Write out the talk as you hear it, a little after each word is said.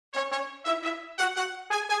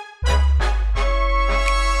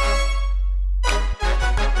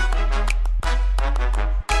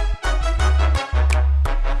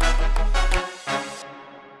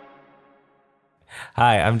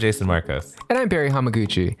Hi, I'm Jason Marcos. And I'm Barry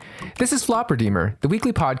Hamaguchi. This is Flop Redeemer, the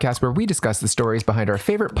weekly podcast where we discuss the stories behind our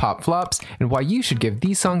favorite pop flops and why you should give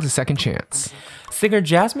these songs a second chance. Singer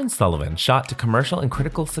Jasmine Sullivan shot to commercial and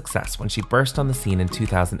critical success when she burst on the scene in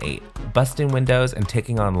 2008, busting windows and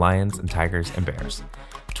taking on lions and tigers and bears.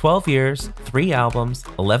 12 years, 3 albums,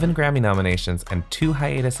 11 Grammy nominations, and 2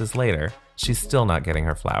 hiatuses later, she's still not getting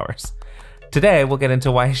her flowers. Today, we'll get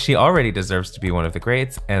into why she already deserves to be one of the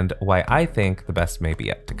greats and why I think the best may be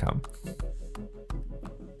yet to come.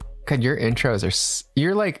 God, your intros are...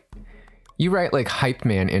 You write like hype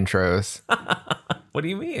man intros. What do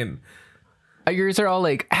you mean? Yours are all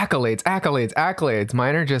like accolades, accolades, accolades.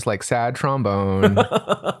 Mine are just like sad trombone.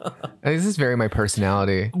 This is very my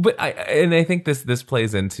personality. But I think this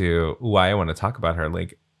plays into why I want to talk about her.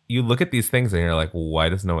 Like, you look at these things and you're like, why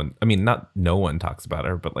does no one, I mean, not no one talks about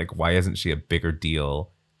her, but like, why isn't she a bigger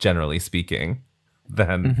deal, generally speaking,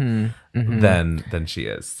 than she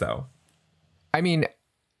is? So, I mean,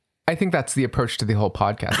 I think that's the approach to the whole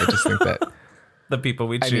podcast. I just think that the people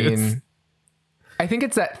we choose. I think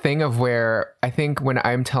it's that thing of where I think when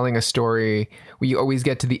I'm telling a story, we always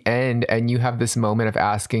get to the end and you have this moment of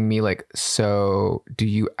asking me like, so do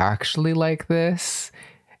you actually like this?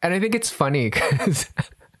 And I think it's funny because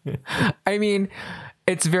I mean,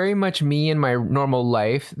 it's very much me in my normal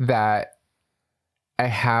life that I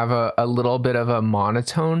have a little bit of a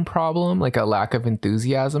monotone problem, like a lack of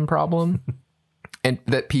enthusiasm problem, and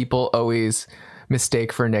that people always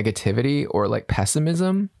mistake for negativity or like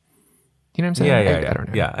pessimism. You know what I'm saying? Yeah. I don't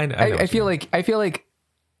know. Yeah, I know I feel like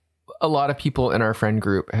a lot of people in our friend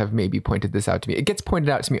group have maybe pointed this out to me. It gets pointed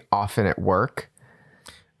out to me often at work.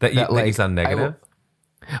 That you sound negative?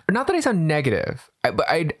 Not that I sound negative, but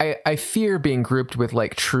I fear being grouped with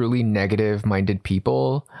like truly negative minded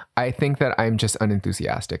people. I think that I'm just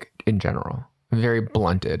unenthusiastic in general. I'm very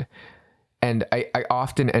blunted. And I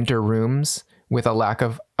often enter rooms with a lack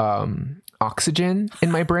of oxygen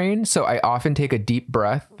in my brain. So I often take a deep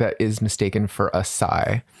breath that is mistaken for a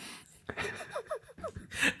sigh.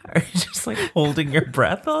 Are you just like holding your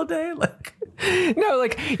breath all day? Like, no,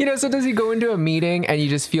 like, you know, sometimes you go into a meeting and you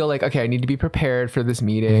just feel like, okay, I need to be prepared for this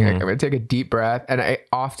meeting. I'm going to take a deep breath. And I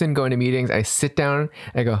often go into meetings, I sit down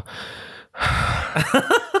and I go,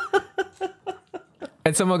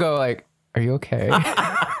 and someone will go like, are you okay?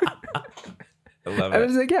 I love it. I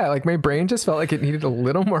was like, yeah, like my brain just felt like it needed a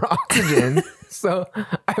little more oxygen. So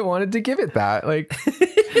I wanted to give it that. Like,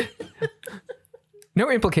 no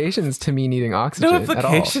implications to me needing oxygen. No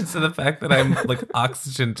implications to the fact that I'm like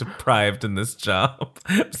oxygen deprived in this job.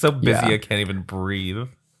 I'm so busy I can't even breathe.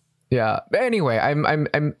 Yeah. But anyway,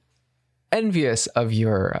 I'm envious of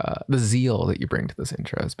your the zeal that you bring to those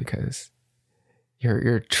intros because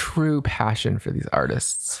your true passion for these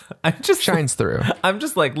artists shines through. I'm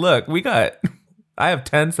just like, look, I have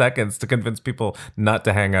 10 seconds to convince people not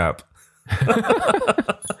to hang up.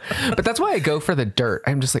 But that's why I go for the dirt.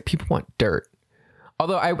 I'm just like, people want dirt.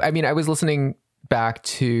 Although I mean, I was listening back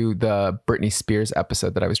to the Britney Spears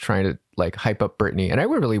episode that I was trying to like hype up Britney, and I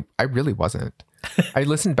really wasn't. I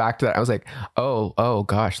listened back to that. I was like, oh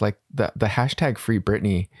gosh, like the hashtag free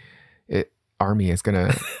Britney army is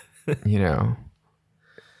gonna, you know,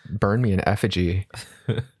 burn me in effigy.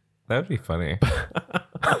 That would be funny.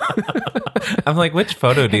 I'm like, which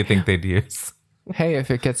photo do you think they'd use? Hey, if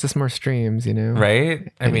it gets us more streams, you know,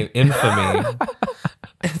 right? I mean, infamy.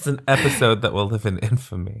 It's an episode that will live in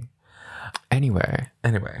infamy. Anyway.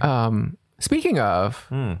 Speaking of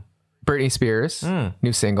Britney Spears,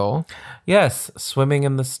 new single. Yes, Swimming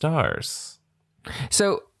in the Stars.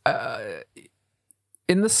 So,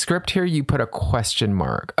 in the script here, you put a question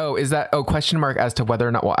mark. Question mark as to whether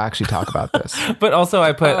or not we'll actually talk about this. But also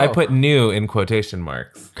I put new in quotation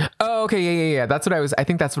marks. Oh, okay. Yeah. I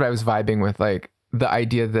think that's what I was vibing with. Like the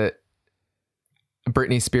idea that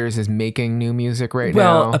Britney Spears is making new music now.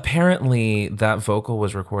 Well, apparently that vocal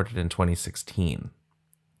was recorded in 2016.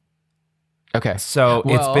 Okay. So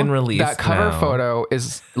it's been released. That cover photo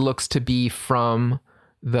looks to be from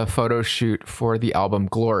the photo shoot for the album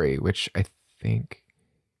Glory, which I think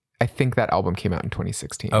that album came out in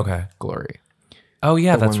 2016. Okay. Glory. Oh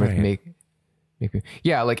yeah, that's right.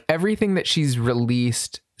 Yeah, like everything that she's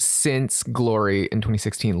released since Glory in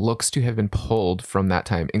 2016 looks to have been pulled from that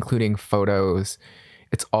time, including photos.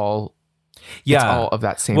 It's all of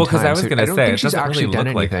that same time. Well, because I was going to say, think she's actually really done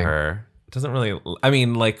look anything. like her. It doesn't really, I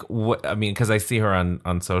mean, like, what, I mean, because I see her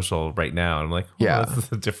on social right now, and I'm like, this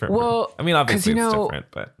is a different. Well, I mean, obviously it's different,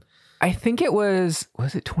 but. I think it was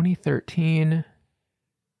it 2013?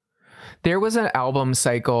 There was an album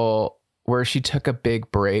cycle where she took a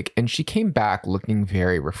big break and she came back looking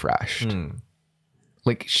very refreshed.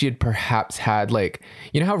 like she had perhaps had like,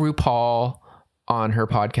 you know how RuPaul on her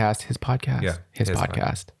podcast, his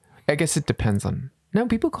podcast. I guess it depends on. No,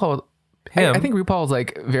 people call it. Him. I think RuPaul is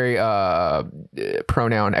like very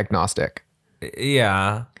pronoun agnostic.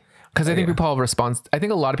 Yeah. Because I think RuPaul responds. I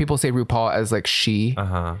think a lot of people say RuPaul as like she.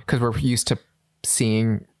 Because we're used to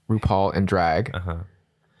seeing RuPaul in drag.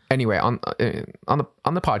 Anyway, on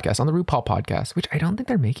the podcast, on the RuPaul podcast, which I don't think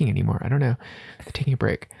they're making anymore. I don't know. They're taking a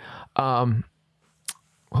break.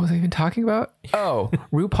 What was I even talking about? Oh,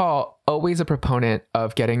 RuPaul, always a proponent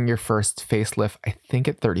of getting your first facelift, I think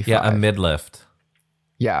at 35. Yeah, a midlift.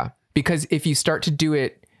 Yeah, because if you start to do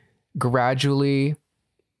it gradually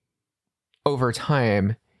over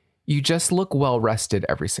time, you just look well rested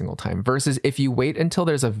every single time. Versus if you wait until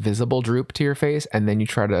there's a visible droop to your face and then you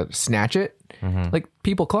try to snatch it, like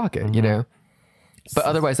people clock it, you know? But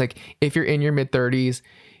otherwise, like if you're in your mid 30s,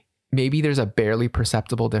 maybe there's a barely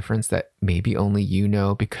perceptible difference that maybe only you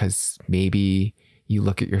know because maybe you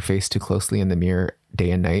look at your face too closely in the mirror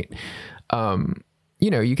day and night. You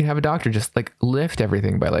know, you can have a doctor just like lift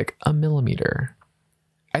everything by like a millimeter.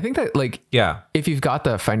 I think that like, if you've got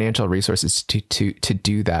the financial resources to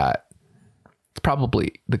do that, it's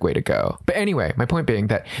probably the way to go. But anyway, my point being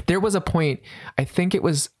that there was a point, I think it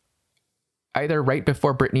was either right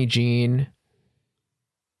before Britney Jean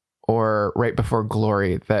or right before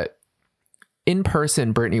Glory, that in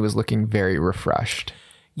person, Britney was looking very refreshed.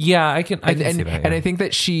 Yeah, I can see that. Yeah. And I think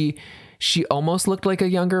that she almost looked like a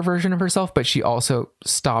younger version of herself, but she also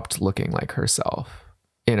stopped looking like herself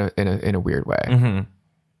in a weird way.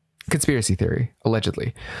 Conspiracy theory,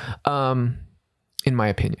 allegedly, in my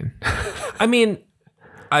opinion. I mean,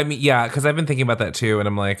 yeah, because I've been thinking about that too, and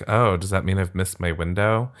I'm like, oh, does that mean I've missed my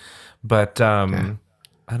window? But I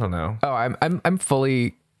don't know. Oh, I'm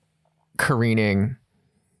fully careening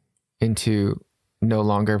into no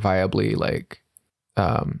longer viably like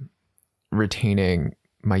retaining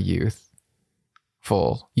my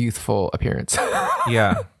youthful appearance.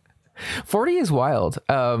 Yeah. 40 is wild.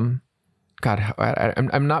 God,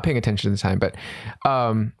 I'm not paying attention to the time, but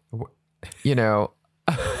you know,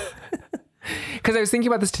 because I was thinking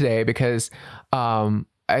about this today because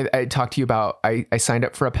I talked to you about I signed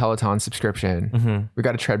up for a Peloton subscription. We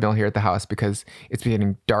got a treadmill here at the house because it's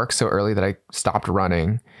getting dark so early that I stopped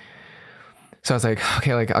running. So I was like,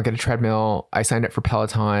 okay, like I'll get a treadmill. I signed up for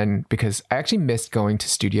Peloton because I actually missed going to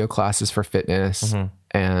studio classes for fitness.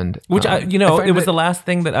 And which it was the last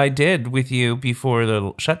thing that I did with you before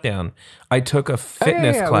the shutdown. I took a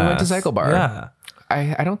fitness class. We went to Cycle Bar. Yeah.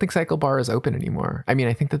 I don't think Cycle Bar is open anymore. I mean,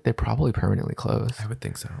 I think that they're probably permanently closed. I would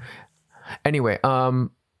think so. Anyway, I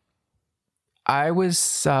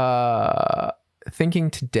was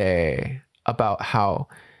thinking today about how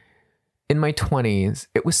in my 20s,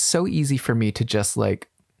 it was so easy for me to just like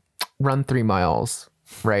run 3 miles,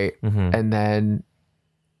 right? And then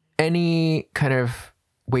any kind of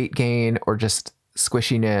weight gain or just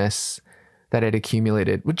squishiness that had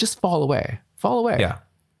accumulated would just fall away. Yeah.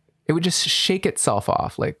 It would just shake itself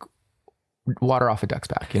off like water off a duck's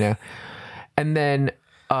back, you know? And then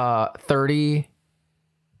my 30s,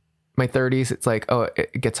 it's like, oh,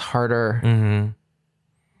 it gets harder.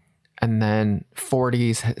 And then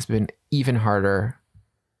 40s has been even harder.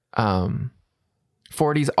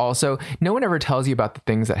 40s also, no one ever tells you about the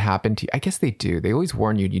things that happen to you. I guess they do. They always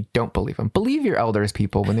warn you and you don't believe them. Believe your elders,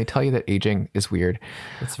 people, when they tell you that aging is weird.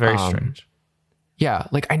 It's very strange. Yeah.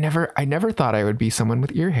 Like I never thought I would be someone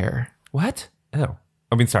with ear hair. What? Oh,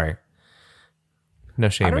 I mean, sorry. No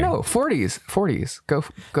shame. I don't know. 40s. Go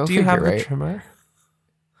Do you figure, have the right? trimmer?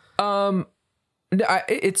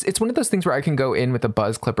 It's one of those things where I can go in with a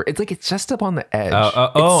buzz clipper. It's like, it's just up on the edge.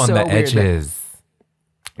 On the edges.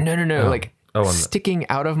 No. Like sticking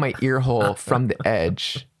out of my ear hole from the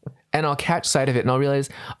edge. And I'll catch sight of it and I'll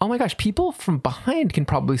realize, oh my gosh, people from behind can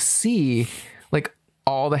probably see like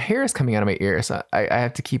all the hairs coming out of my ears. So I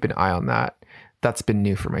have to keep an eye on that. That's been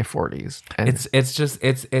new for my 40s. And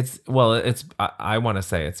I want to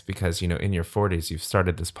say it's because, in your 40s, you've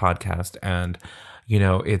started this podcast and,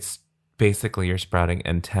 it's basically you're sprouting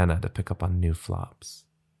antenna to pick up on new flops.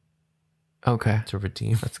 Okay. To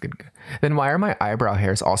redeem. That's good. Then why are my eyebrow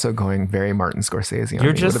hairs also going very Martin Scorsese on me?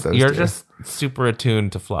 You're just super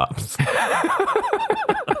attuned to flops.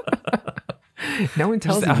 No one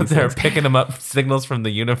tells just you out there picking them up signals from the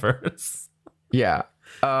universe. Yeah.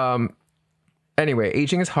 Anyway,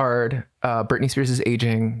 aging is hard. Britney Spears is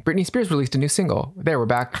aging. Britney Spears released a new single. There, we're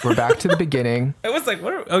back. We're back to the beginning. I was like,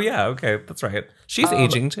 oh yeah, okay, that's right. She's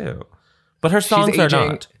aging too, but her songs are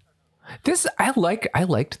not. I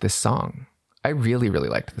liked this song. I really, really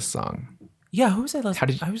liked this song. Yeah, who was I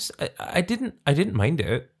listening? I didn't mind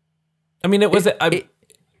it. I mean, it was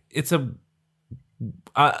it's a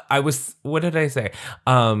I was, what did I say?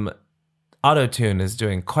 Auto-tune is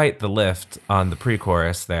doing quite the lift on the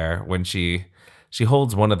pre-chorus there when she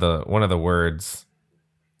holds one of the words,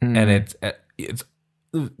 and it's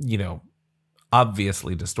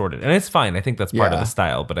obviously distorted, and it's fine. I think that's part of the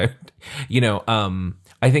style, but I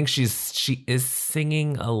think she is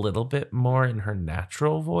singing a little bit more in her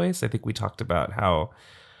natural voice. I think we talked about how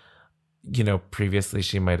previously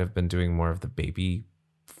she might have been doing more of the baby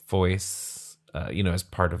voice, as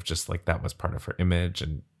part of just like that was part of her image,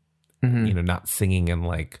 and not singing in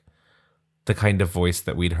like the kind of voice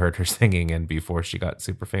that we'd heard her singing in before she got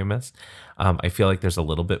super famous. I feel like there's a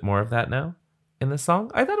little bit more of that now in this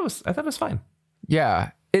song. I thought it was fine.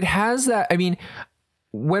 Yeah, it has that. I mean,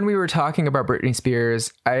 when we were talking about Britney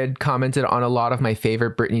Spears, I had commented on a lot of my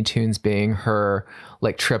favorite Britney tunes being her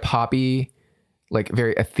like trip hoppy, like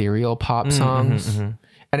very ethereal pop songs. And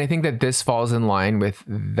I think that this falls in line with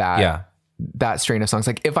that, that strain of songs.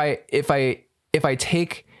 Like if I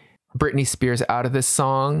take Britney Spears out of this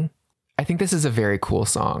song, I think this is a very cool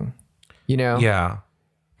song, Yeah.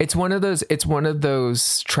 It's one of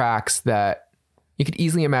those tracks that you could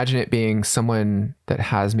easily imagine it being someone that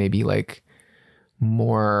has maybe like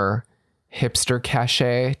more hipster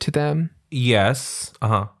cachet to them. Yes.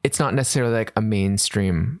 It's not necessarily like a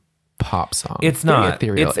mainstream pop song. It's not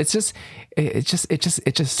ethereal. It's just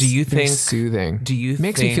do you think soothing?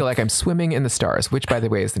 Makes me feel like I'm swimming in the stars, which by the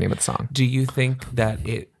way is the name of the song. Do you think that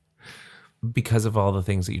because of all the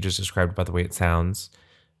things that you just described about the way it sounds,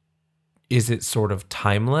 is it sort of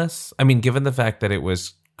timeless? I mean, given the fact that it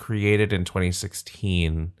was created in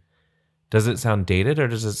 2016, does it sound dated or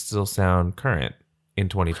does it still sound current in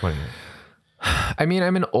 2020? I mean,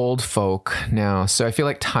 I'm an old folk now, so I feel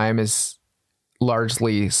like time is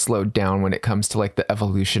largely slowed down when it comes to like the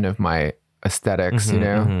evolution of my aesthetics,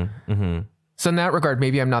 So in that regard,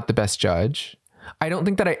 maybe I'm not the best judge. I don't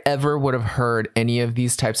think that I ever would have heard any of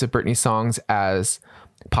these types of Britney songs as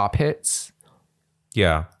pop hits.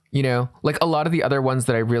 Yeah. Like a lot of the other ones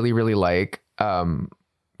that I really, really like, I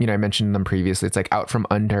mentioned them previously. It's like Out From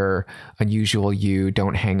Under, Unusual You,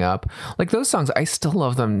 Don't Hang Up. Like those songs, I still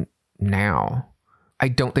love them now. I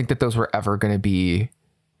don't think that those were ever going to be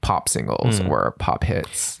pop singles or pop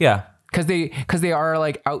hits. Yeah. Because they are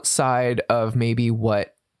like outside of maybe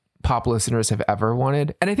what pop listeners have ever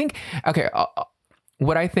wanted. And I think,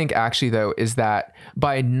 what I think actually though, is that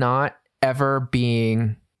by not ever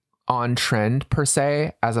being on trend per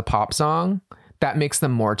se as a pop song, that makes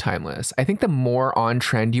them more timeless. I think the more on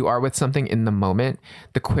trend you are with something in the moment,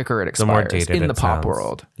 the quicker it expires. The more dated in the pop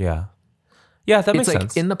world. Yeah. Yeah, that makes sense.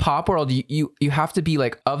 It's like in the pop world, you have to be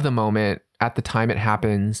like of the moment at the time it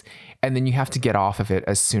happens, and then you have to get off of it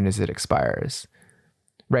as soon as it expires.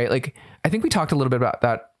 Right? Like I think we talked a little bit about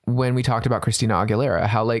that when we talked about Christina Aguilera,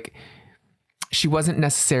 how like she wasn't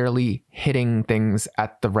necessarily hitting things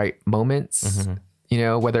at the right moments.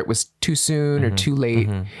 Whether it was too soon or too late.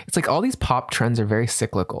 It's like all these pop trends are very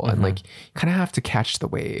cyclical and like you kind of have to catch the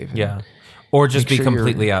wave. Yeah. Or just be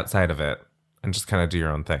completely outside of it and just kind of do your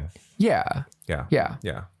own thing. Yeah. Yeah. Yeah.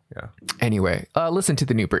 Yeah. Yeah. Anyway, listen to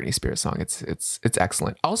the new Britney Spears song. It's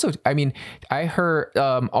excellent. Also, I mean, I heard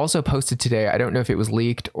also posted today, I don't know if it was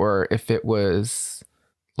leaked or if it was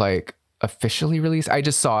like officially released. I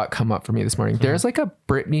just saw it come up for me this morning. There's like a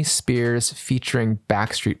Britney Spears featuring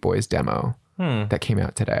Backstreet Boys demo that came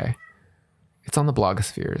out today. It's on the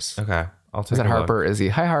blogospheres. Okay. I'll take Is that Harper or Izzy?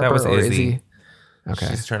 Hi, Harper. That was or Izzy. Okay.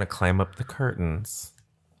 She's trying to climb up the curtains.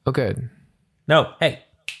 Oh, good. No. Hey.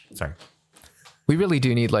 Sorry. We really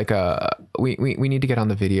do need like we need to get on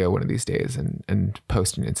the video one of these days and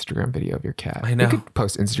post an Instagram video of your cat. I know. We could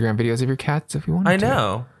post Instagram videos of your cats if you want. I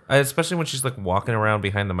know. Especially when she's like walking around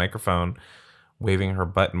behind the microphone, waving her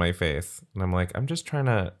butt in my face. And I'm like, I'm just trying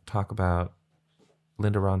to talk about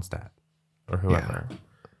Linda Ronstadt or whoever. Yeah.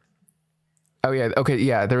 Oh, yeah. Okay.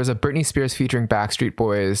 Yeah. There was a Britney Spears featuring Backstreet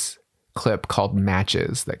Boys clip called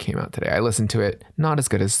Matches that came out today. I listened to it. Not as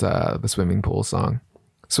good as the swimming pool song.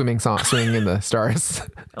 Swinging in the stars.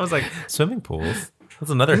 I was like, swimming pools?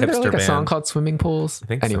 That's another Isn't hipster there like band. A song called Swimming Pools? I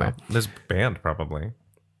think anyway. So. This band probably.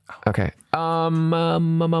 Okay. All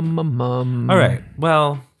right.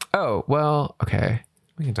 Well. Oh, well, okay.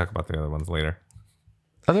 We can talk about the other ones later.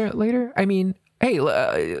 Later? I mean, hey,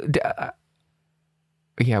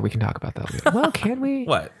 yeah, we can talk about that later. Well, can we?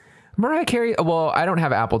 What? Mariah Carey. Well, I don't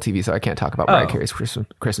have Apple TV, so I can't talk about Mariah Carey's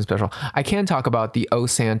Christmas special. I can talk about the Oh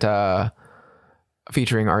Santa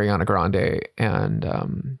featuring Ariana Grande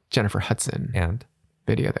and Jennifer Hudson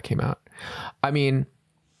video that came out. I mean,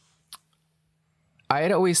 I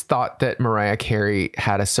had always thought that Mariah Carey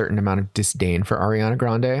had a certain amount of disdain for Ariana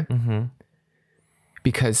Grande.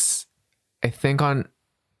 because I think on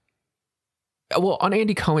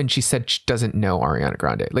Andy Cohen, she said she doesn't know Ariana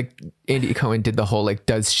Grande. Like Andy Cohen did the whole like,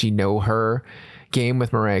 does she know her game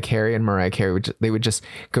with Mariah Carey, and Mariah Carey they would just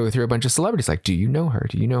go through a bunch of celebrities like, do you know her?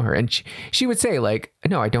 Do you know her? And she would say like,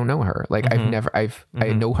 no, I don't know her. Like I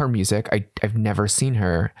know her music. I've never seen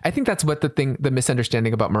her. I think that's what the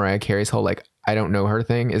misunderstanding about Mariah Carey's whole like, I don't know her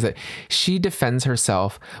thing is that she defends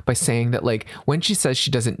herself by saying that like when she says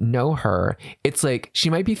she doesn't know her, it's like she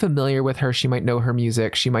might be familiar with her. She might know her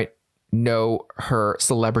music. She might know her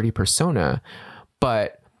celebrity persona,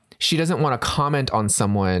 but she doesn't want to comment on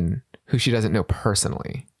someone who she doesn't know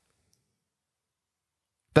personally.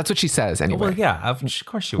 That's what she says anyway. Well, yeah, of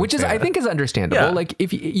course she would. Which is, I think, is understandable. Yeah. Like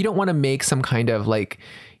if you don't want to make some kind of like,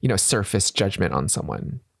 surface judgment on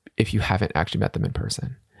someone if you haven't actually met them in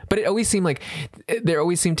person. But it always seemed like there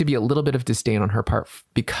always seemed to be a little bit of disdain on her part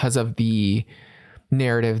because of the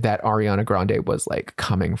narrative that Ariana Grande was like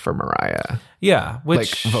coming for Mariah. Yeah,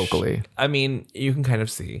 which like vocally. I mean, you can kind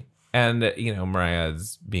of see. And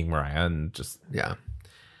Mariah's being Mariah and just yeah.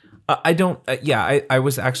 I don't. I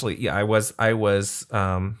was actually. Yeah, I was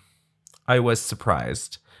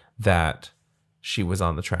surprised that she was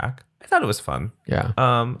on the track. I thought it was fun. Yeah.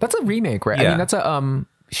 That's a remake, right? Yeah. I mean, that's a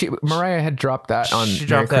Mariah had dropped that on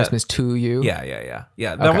Merry Christmas to You. Yeah.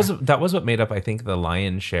 That was what made up, I think, the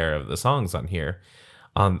lion's share of the songs on here,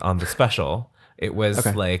 on the special. It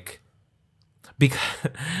was like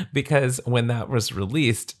because when that was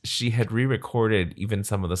released, she had re-recorded even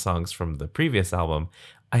some of the songs from the previous album.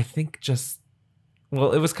 I think it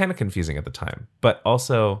was kind of confusing at the time, but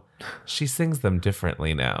also she sings them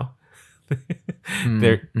differently now.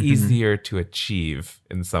 They're easier to achieve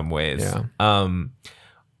in some ways. Yeah.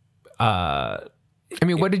 I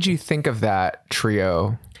mean, what did you think of that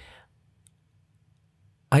trio?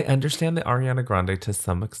 I understand the Ariana Grande to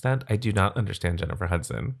some extent. I do not understand Jennifer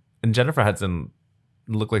Hudson. And Jennifer Hudson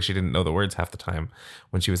looked like she didn't know the words half the time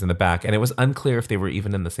when she was in the back. And it was unclear if they were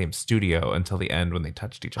even in the same studio until the end when they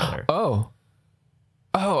touched each other. Oh,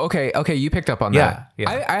 okay. Okay. You picked up on that.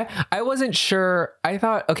 Yeah. I wasn't sure. I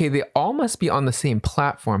thought, okay, they all must be on the same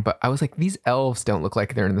platform, but I was like, these elves don't look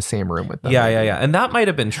like they're in the same room with them. Yeah. And that might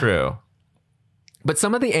have been true. But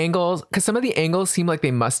some of the angles seem like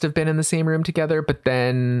they must have been in the same room together. But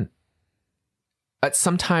then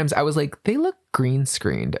sometimes I was like, they look green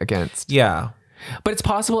screened against. Yeah. But it's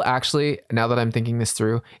possible, actually, now that I'm thinking this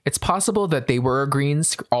through, it's possible that they were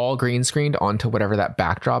all green screened onto whatever that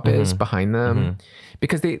backdrop is behind them,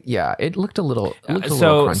 because it looked a little crunchy.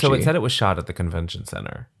 So it said it was shot at the convention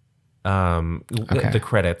center. The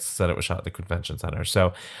credits said it was shot at the convention center.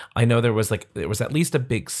 So I know there was at least a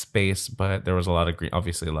big space, but there was a lot of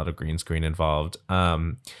green screen involved.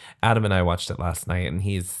 Adam and I watched it last night, and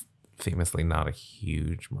he's famously not a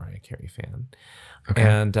huge Mariah Carey fan. Okay.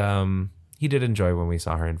 And he did enjoy when we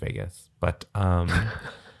saw her in Vegas, but I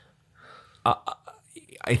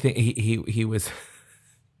think he was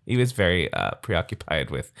very preoccupied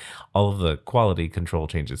with all of the quality control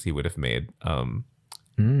changes he would have made to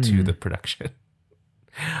the production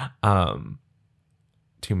to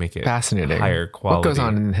make it fascinating, higher quality. What goes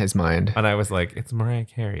on in his mind? And I was like, it's Mariah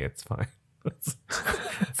Carey, it's fine. It's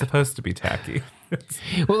supposed to be tacky.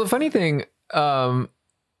 Well, the funny thing,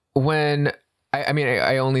 when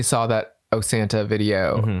I only saw that Oh Santa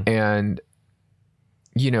video, and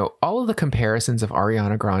all of the comparisons of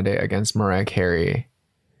Ariana Grande against Mariah Carey,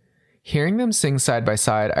 hearing them sing side by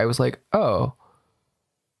side, I was like, oh,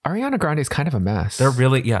 Ariana Grande is kind of a mess. They're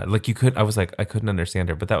really, like I was like, I couldn't understand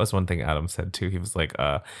her, but that was one thing Adam said too. He was like,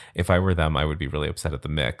 if I were them, I would be really upset at the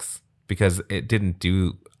mix because it didn't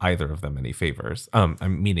do either of them any favors. I'm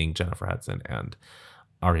meaning Jennifer Hudson and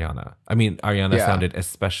Ariana. I mean, Ariana sounded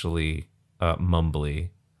especially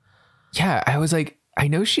mumbly. Yeah, I was like, I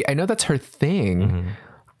know that's her thing,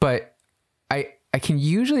 but I can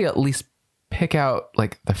usually at least pick out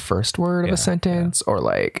like the first word of a sentence or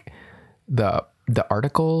like the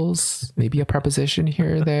articles, maybe a preposition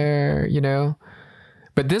here or there,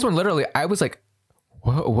 But this one, literally, I was like,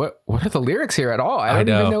 what are the lyrics here at all? I don't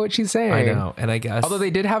even know what she's saying. I know, and I guess although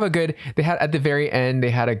they had at the very end,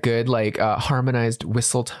 they had a good like harmonized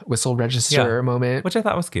whistle register moment, which I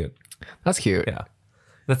thought was cute. That's cute. Yeah.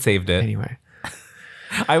 That saved it. Anyway,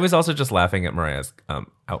 I was also just laughing at Mariah's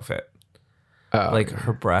outfit. Like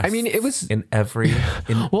her breasts. I mean, it was in every.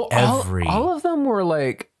 All of them were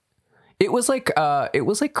like, it was like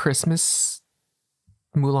Christmas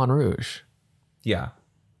Moulin Rouge. Yeah,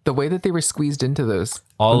 the way that they were squeezed into those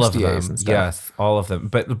all of them. Yes, all of them.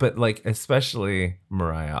 But like especially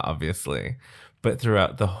Mariah, obviously. But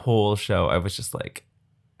throughout the whole show, I was just like,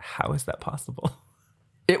 how is that possible?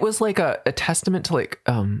 It was like a testament to like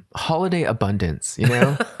holiday abundance, you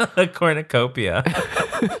know? A cornucopia.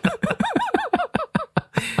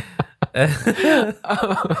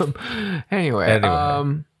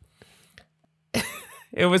 Anyway.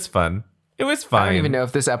 It was fun. It was fine. I don't even know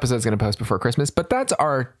if this episode's going to post before Christmas, but that's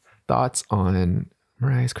our thoughts on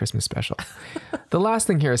Mariah's Christmas special. The last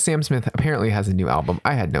thing here is Sam Smith apparently has a new album.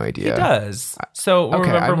 I had no idea. He does. So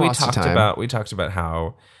Okay, remember I'm we lost to talked about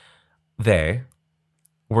how they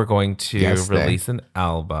were going to release an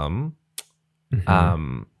album.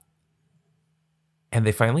 Mhm. And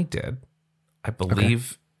they finally did. I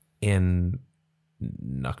believe in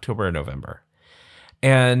October or November.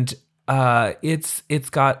 And it's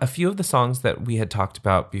got a few of the songs that we had talked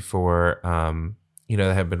about before,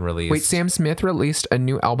 that have been released. Wait, Sam Smith released a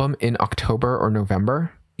new album in October or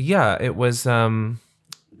November? Yeah, it was Oh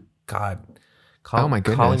my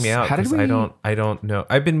goodness. calling me out How did because we- I don't know.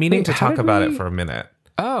 I've been meaning Wait, to how talk did about we- it for a minute.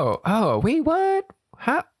 Oh, wait, what?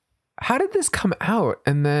 How did this come out?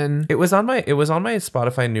 And then It was on my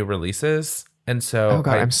Spotify new releases, and so oh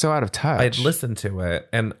god, I'm so out of touch. I'd listened to it,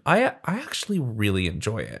 and I actually really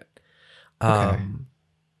enjoy it. Okay.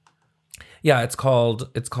 Yeah, it's called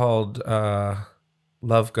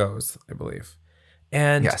Love Goes, I believe.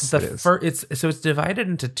 And Yes, it is. it's divided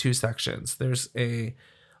into two sections. There's a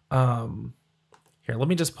here, let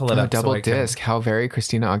me just pull it up. double so I can- disc. How very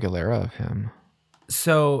Christina Aguilera of him.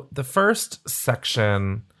 So the first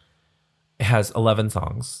section has 11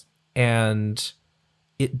 songs, and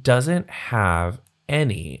it doesn't have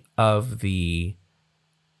any of the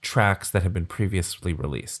tracks that have been previously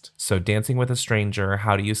released. So Dancing with a Stranger,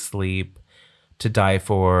 How Do You Sleep, To Die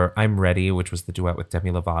For, I'm Ready, which was the duet with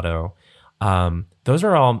Demi Lovato. Those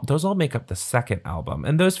all make up the second album,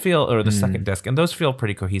 and those second disc, and those feel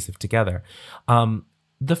pretty cohesive together.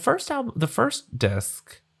 The first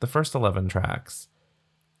disc, the first 11 tracks,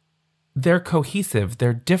 they're cohesive.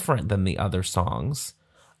 They're different than the other songs.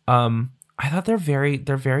 I thought they're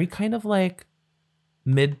very kind of like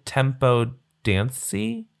mid-tempo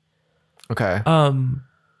dancey. Okay.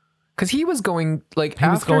 Because he was going like He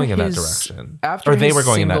was after going in that his- direction, After or they his were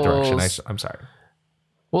going in that singles- direction. I'm sorry.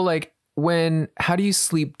 Well, like when How Do You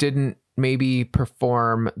Sleep didn't maybe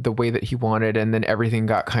perform the way that he wanted, and then everything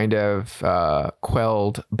got kind of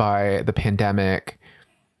quelled by the pandemic.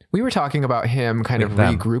 We were talking about him kind of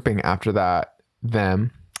Them. regrouping after that.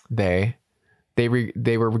 They were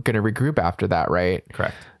going to regroup after that, right?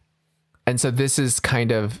 Correct. And so this is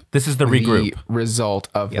kind of This is the regroup. result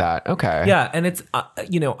of that. Okay. Yeah, and it's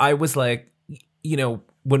I was like,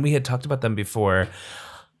 when we had talked about them before,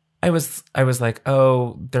 I was like,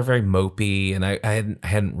 oh, they're very mopey, and I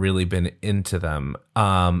hadn't really been into them.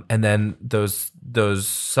 And then those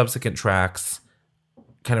subsequent tracks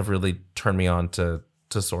kind of really turned me on to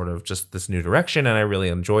sort of just this new direction, and I really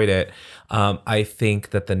enjoyed it. I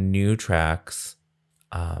think that the new tracks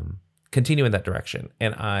continue in that direction,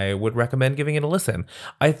 and I would recommend giving it a listen.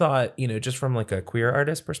 I thought, just from like a queer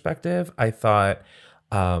artist perspective, I thought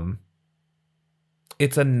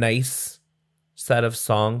it's a nice set of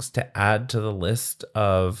songs to add to the list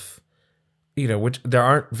of, which there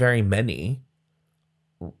aren't very many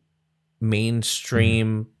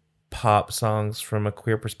mainstream pop songs from a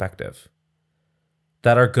queer perspective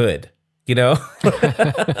that are good, that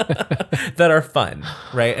are fun,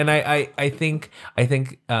 right? And I think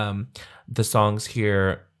the songs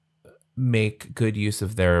here make good use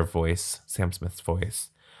of their voice, Sam Smith's voice,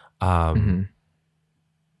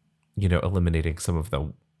 eliminating some of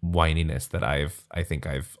the whininess that I think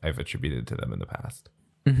I've attributed to them in the past.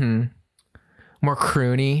 Mm-hmm. More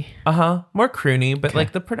croony. More croony, but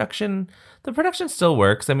like the production still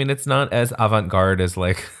works. I mean, it's not as avant-garde as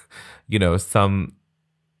like, it's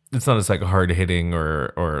not as like hard hitting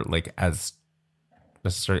or like as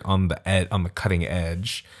necessarily on the cutting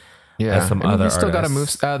edge. Yeah. As some other they've still got to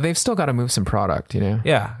artists. move. They've still got to move some product,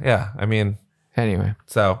 Yeah. I mean, Anyway.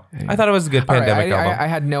 So I thought it was a good pandemic album. I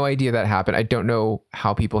had no idea that happened. I don't know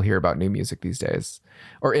how people hear about new music these days,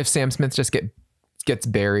 or if Sam Smith just gets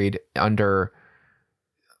buried under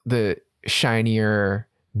the shinier,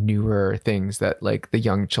 newer things that like the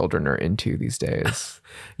young children are into these days.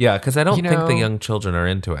 Yeah, because I don't think the young children are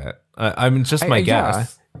into it. I mean, just my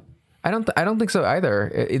guess. I don't think so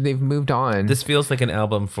either. They've moved on. This feels like an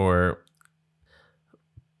album for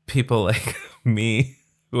people like me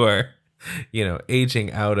who are,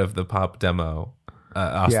 aging out of the pop demo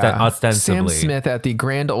ostensibly. Sam Smith at the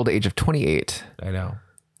grand old age of 28. I know.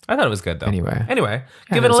 I thought it was good though. Anyway,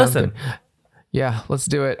 give it a listen. Good. Yeah, let's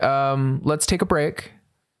do it. Let's take a break,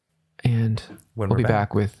 and we'll be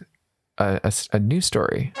back with a new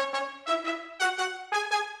story.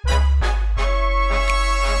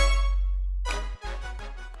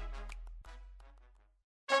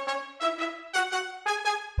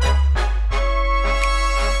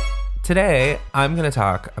 Today, I'm going to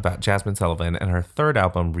talk about Jazmine Sullivan and her third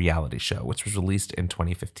album, Reality Show, which was released in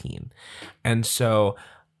 2015. And so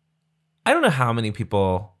I don't know how many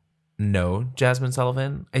people know Jazmine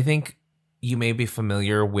Sullivan. I think you may be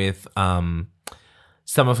familiar with some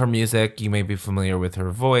of her music. You may be familiar with her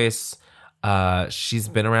voice. She's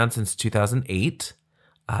been around since 2008.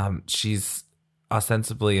 She's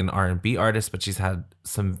ostensibly an R&B artist, but she's had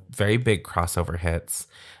some very big crossover hits.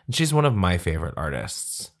 And she's one of my favorite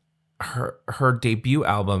artists. Her debut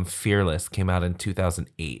album, Fearless, came out in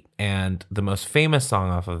 2008. And the most famous song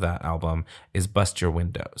off of that album is Bust Your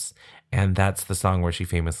Windows. And that's the song where she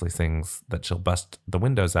famously sings that she'll bust the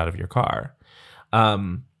windows out of your car.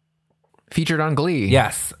 Featured on Glee.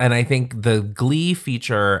 Yes. And I think the Glee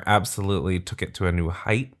feature absolutely took it to a new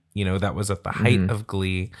height. You know, that was at the height of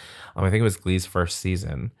Glee. I think it was Glee's first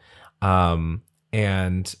season.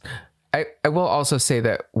 And I will also say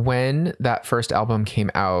that when that first album came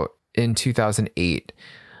out in 2008,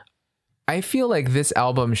 I feel like this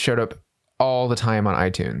album showed up all the time on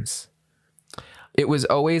iTunes. It was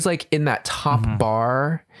always like in that top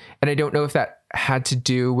bar. And I don't know if that had to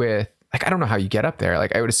do with, like, I don't know how you get up there.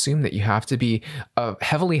 Like, I would assume that you have to be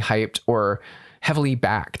heavily hyped or heavily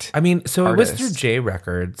backed. I mean, so artist. It was through J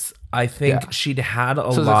Records. I think she'd had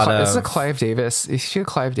a so lot of. This is a Clive Davis. Is she a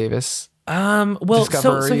Clive Davis? Well,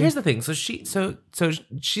 so here's the thing. So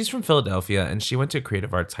she's from Philadelphia, and she went to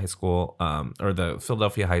Creative Arts High School, or the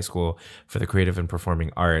Philadelphia High School for the Creative and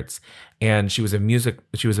Performing Arts, and she was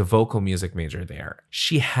a vocal music major there.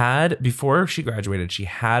 She had, before she graduated, she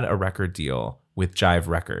had a record deal with Jive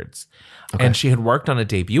Records, and she had worked on a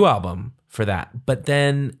debut album for that. But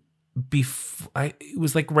then, it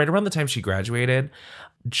was like right around the time she graduated,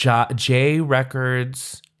 J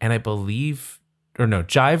Records, and I believe. Or no,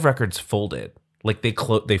 Jive Records folded. Like they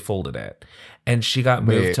folded it, and she got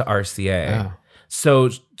moved to RCA. Oh.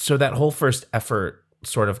 So that whole first effort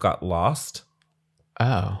sort of got lost.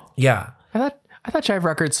 Oh, yeah. I thought Jive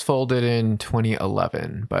Records folded in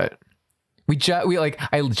 2011, but I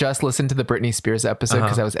just listened to the Britney Spears episode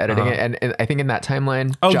because I was editing it, and I think in that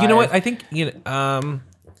timeline. Oh, Jive, you know what? I think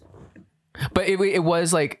But it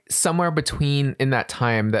was like somewhere between in that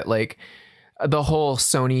time that like. The whole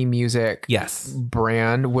Sony Music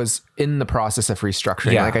brand was in the process of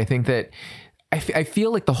restructuring. Yeah. Like, I think that I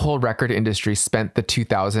feel like the whole record industry spent the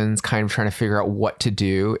 2000s kind of trying to figure out what to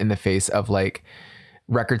do in the face of like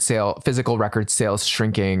physical record sales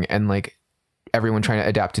shrinking and like everyone trying to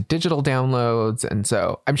adapt to digital downloads. And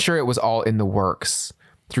so I'm sure it was all in the works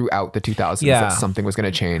throughout the 2000s that something was going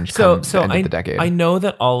to change. So the end of the decade. I know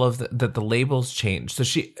that all of that the labels changed.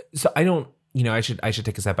 So I don't, I should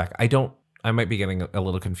take a step back. I might be getting a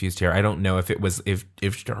little confused here. I don't know if it was if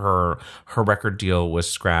her record deal was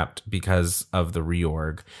scrapped because of the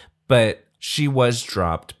reorg, but she was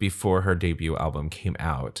dropped before her debut album came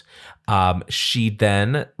out. She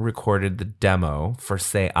then recorded the demo for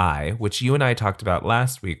Say I, which you and I talked about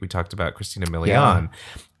last week. We talked about Christina Milian.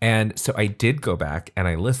 And so I did go back and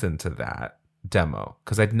I listened to that demo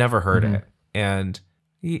because I'd never heard it. And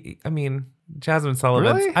I mean, Jazmine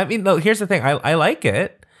Sullivan. Really? I mean, no, here's the thing. I like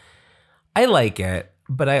it. I like it,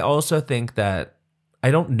 but I also think that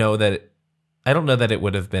I don't know that it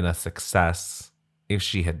would have been a success if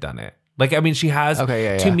she had done it. Like, I mean, she has,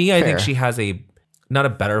 to me, I think she has not a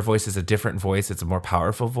better voice, it's a different voice. It's a more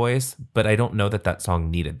powerful voice, but I don't know that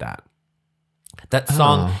song needed that. That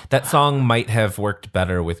song might have worked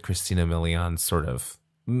better with Christina Milian's sort of,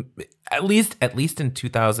 at least in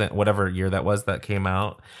 2000, whatever year that was that came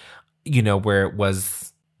out, where it was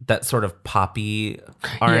that sort of poppy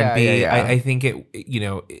R&B. I think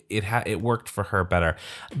it worked for her better.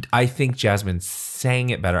 I think Jazmine sang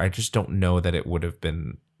it better. I just don't know that it would have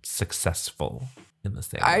been successful in the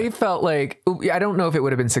same way. I felt like, I don't know if it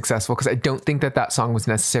would have been successful because I don't think that song was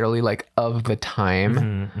necessarily like of the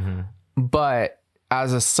time, but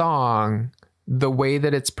as a song, the way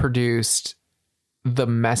that it's produced, the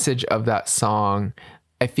message of that song,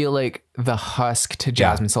 I feel like the husk to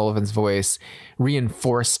Jazmine Sullivan's voice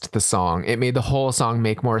reinforced the song. It made the whole song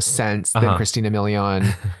make more sense than Christina Milian,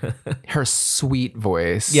 her sweet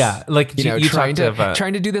voice. Yeah, like you trying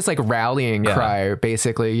to do this like rallying cry,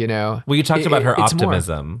 basically. Well, you talked about her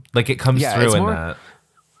optimism, like it comes through in that.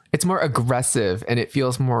 It's more aggressive and it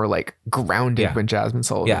feels more like grounded when Jazmine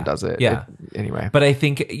Sullivan does it. Anyway. But I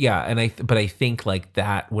think, I think like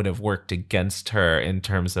that would have worked against her in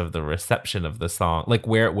terms of the reception of the song, like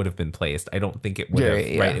where it would have been placed. I don't think it would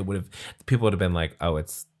have, right? It would have, people would have been like, oh,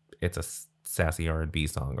 it's a sassy R&B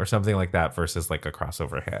song or something like that versus like a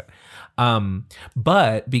crossover hit.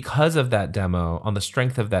 But because of that demo, on the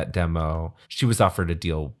strength of that demo, she was offered a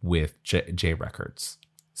deal with J Records.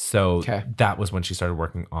 So Okay. that was when she started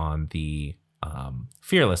working on the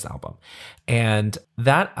Fearless album. And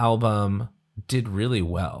that album did really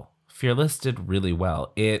well. Fearless did really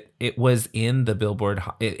well. It was in the Billboard,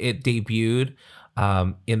 it debuted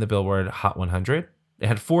in the Billboard Hot 100. It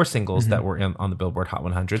had 4 singles that were on the Billboard Hot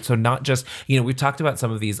 100. So not just, we've talked about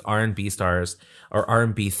some of these R&B stars or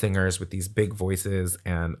R&B singers with these big voices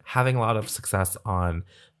and having a lot of success on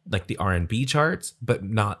like the R&B charts, but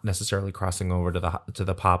not necessarily crossing over to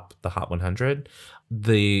the Hot 100.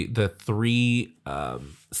 The 3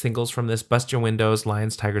 singles from this, Bust Your Windows,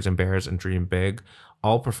 Lions, Tigers, and Bears, and Dream Big,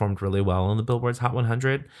 all performed really well on the Billboard's Hot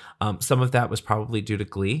 100. Some of that was probably due to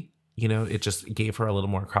Glee. It just gave her a little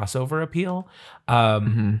more crossover appeal.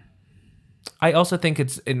 I also think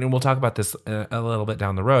and we'll talk about this a little bit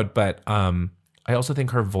down the road, but I also think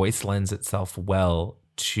her voice lends itself well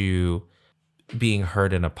to being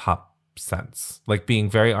heard in a pop sense, like being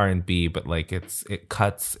very R&B, but like it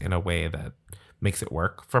cuts in a way that makes it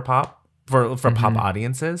work for pop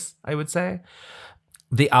audiences, I would say.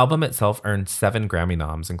 The album itself earned 7 Grammy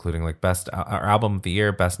noms, including like Best Album of the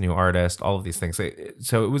Year, Best New Artist, all of these things.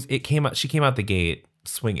 So she came out the gate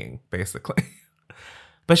swinging, basically.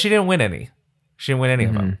 But she didn't win any. She didn't win any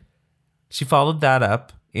of them. She followed that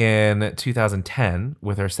up in 2010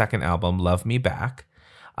 with her second album, Love Me Back.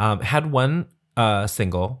 Had one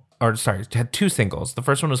single, had 2 singles. The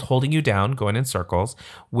first one was Holding You Down, Going in Circles,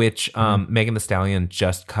 which Megan Thee Stallion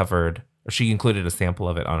just covered. She included a sample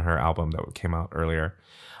of it on her album that came out earlier.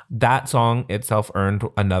 That song itself earned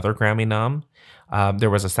another Grammy nom. There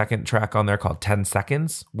was a second track on there called 10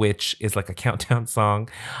 Seconds, which is like a countdown song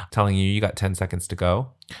telling you got 10 seconds to go.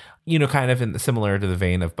 Kind of similar to the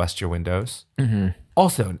vein of Bust Your Windows.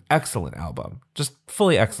 Also an excellent album. Just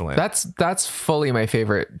fully excellent. That's fully my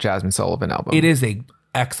favorite Jasmine Sullivan album. It is a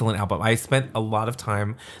excellent album. I spent a lot of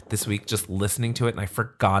time this week just listening to it, and I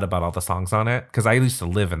forgot about all the songs on it because I used to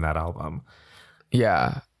live in that album.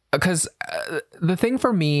 Yeah, because the thing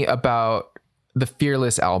for me about the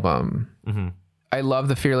Fearless album, I love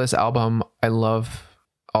the Fearless album. I love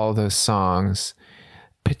all those songs,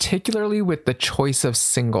 particularly with the choice of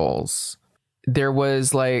singles. There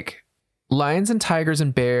was like Lions and Tigers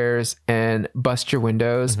and Bears and Bust Your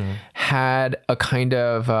Windows had a kind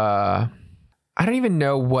of I don't even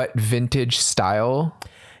know what vintage style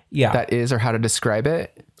that is or how to describe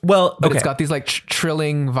it. Well, but it's got these like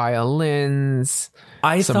trilling violins.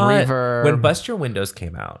 I some thought reverb. When Bust Your Windows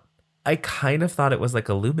came out, I kind of thought it was like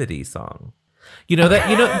a Lumidee song. But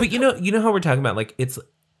you know how we're talking about like it's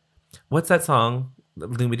what's that song?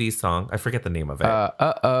 Lumidee's song. I forget the name of it.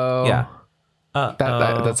 Uh-oh. Yeah.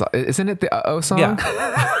 That's isn't it the Uh-oh song? Yeah.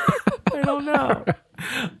 I don't know.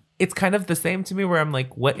 It's kind of the same to me where I'm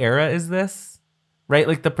like, what era is this? Right?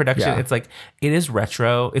 Like the production, it's like, it is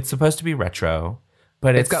retro. It's supposed to be retro,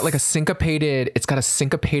 but it's got like a syncopated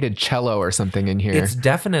cello or something in here. It's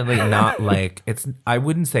definitely not like, I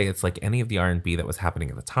wouldn't say it's like any of the R&B that was happening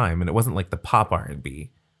at the time. And it wasn't like the pop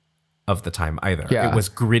R&B of the time either. Yeah. It was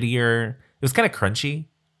grittier. It was kind of crunchy.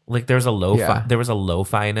 Like there was a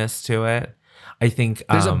lo-fi-ness to it. I think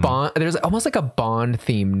there's almost like a Bond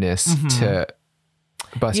themeness to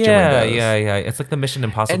Bust Your Windows. Yeah. It's like the Mission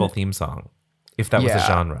Impossible theme song, if that was a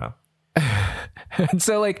genre. And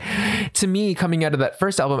so like to me, coming out of that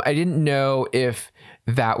first album, I didn't know if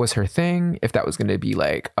that was her thing, if that was going to be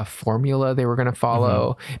like a formula they were going to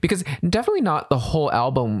follow, because definitely not the whole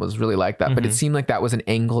album was really like that, but it seemed like that was an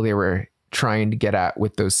angle they were trying to get at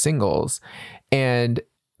with those singles. And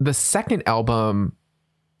the second album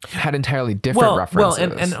had entirely different references.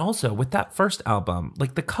 Well, and also with that first album,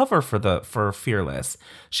 like the cover for Fearless,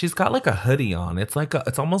 she's got like a hoodie on. It's like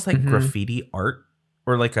it's almost like graffiti art,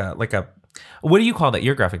 or like a what do you call that?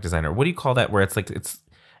 You're a graphic designer. What do you call that? Where it's like it's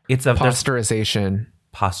a posterization.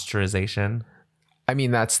 Posterization. I mean,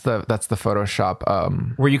 that's the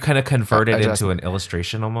Photoshop. Where you kind of convert it into an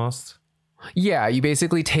illustration almost. Yeah, you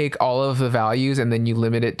basically take all of the values and then you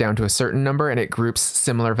limit it down to a certain number, and it groups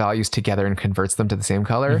similar values together and converts them to the same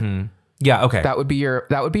color. Yeah, okay. That would be your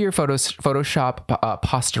Photoshop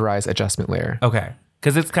posterize adjustment layer. Okay,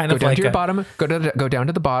 because it's kind of down like to your bottom. Go down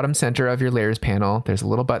to the bottom center of your layers panel. There's a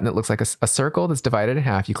little button that looks like a circle that's divided in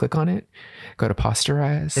half. You click on it. Go to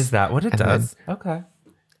posterize. Is that what it does? Okay.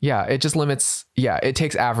 Yeah, it just limits. Yeah, it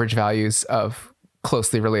takes average values of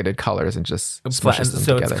closely related colors and just smushes them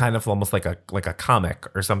so together. It's kind of almost like a comic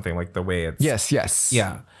or something, like the way it's yes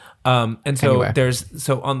yeah. And so anyway.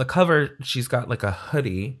 so on the cover she's got like a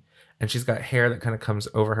hoodie and she's got hair that kind of comes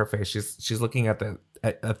over her face. She's looking at the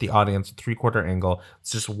audience 3/4 angle.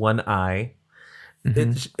 It's just one eye.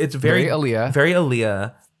 It's very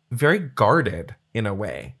Aaliyah, very guarded in a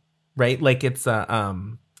way, right? Like it's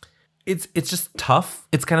it's just tough.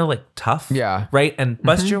 It's kind of like tough. Yeah. Right? And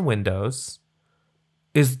Bust Your Windows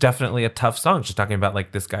is definitely a tough song. She's talking about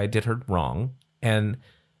like this guy did her wrong and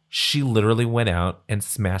she literally went out and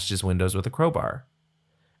smashed his windows with a crowbar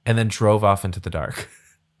and then drove off into the dark.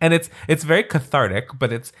 And it's very cathartic,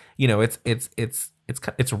 but it's, you know, it's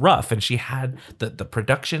rough. And she had the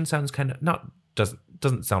production sounds kind of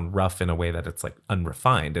doesn't sound rough in a way that it's like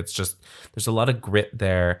unrefined. It's just there's a lot of grit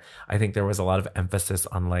there. I think there was a lot of emphasis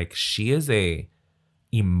on like she is a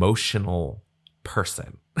emotional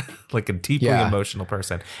person, like a deeply emotional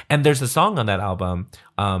person. And there's a song on that album,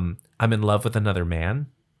 I'm in love with another man,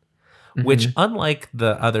 which unlike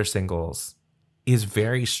the other singles is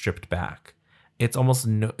very stripped back. It's almost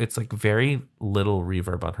it's like very little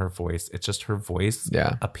reverb on her voice. It's just her voice,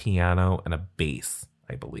 a piano and a bass,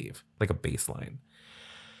 I believe, like a bass line.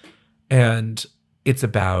 And it's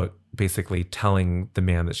about basically telling the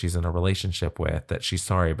man that she's in a relationship with that she's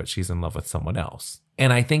sorry, but she's in love with someone else.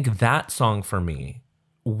 And I think that song for me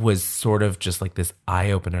was sort of just like this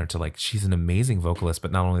eye opener to like, she's an amazing vocalist,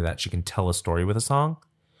 but not only that, she can tell a story with a song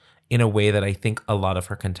in a way that I think a lot of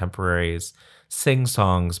her contemporaries sing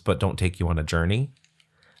songs, but don't take you on a journey.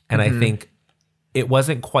 And I think it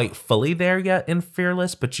wasn't quite fully there yet in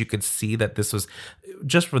Fearless, but you could see that this was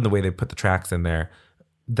just from the way they put the tracks in there,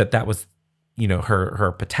 that was, you know,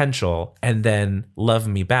 her potential. And then Love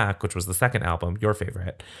Me Back, which was the second album, your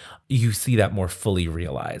favorite, you see that more fully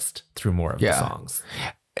realized through more of the songs.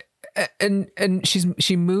 And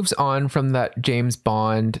she moves on from that James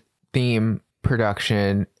Bond theme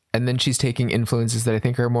production, and then she's taking influences that I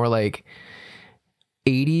think are more like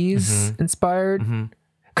 80s inspired.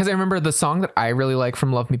 Because I remember the song that I really like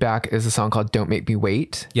from Love Me Back is a song called Don't Make Me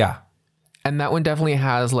Wait. Yeah. And that one definitely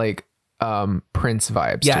has like Prince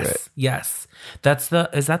vibes to it. Yes.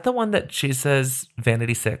 Is that the one that she says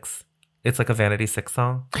Vanity 6? It's like a Vanity 6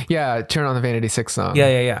 song. Yeah, Turn on the Vanity 6 song.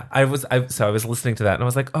 Yeah. I was listening to that and I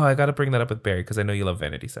was like, oh, I got to bring that up with Barry because I know you love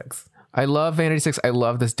Vanity 6. I love Vanity 6. I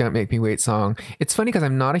love this Don't Make Me Wait song. It's funny because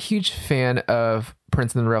I'm not a huge fan of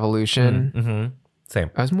Prince and the Revolution. Same.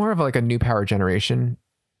 I was more of like a New Power Generation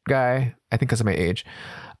guy, I think because of my age.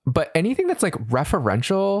 But anything that's like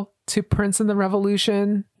referential to Prince and the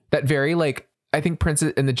Revolution, that very like, I think Prince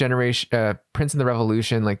and the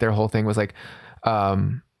Revolution, like their whole thing was like,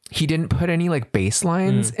 he didn't put any like bass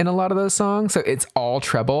lines in a lot of those songs. So it's all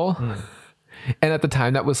treble. And at the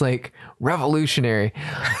time that was like revolutionary.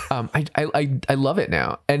 I love it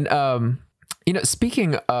now. And, you know,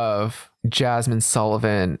 speaking of Jazmine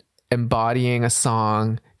Sullivan embodying a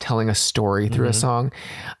song, telling a story through a song,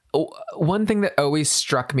 one thing that always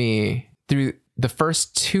struck me through the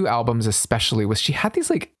first two albums especially was she had these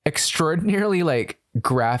like extraordinarily like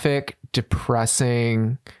graphic,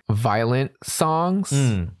 depressing, violent songs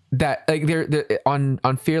that like they're on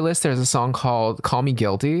Fearless. There's a song called Call Me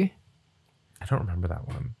Guilty. I don't remember that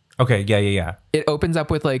one. Okay, yeah. It opens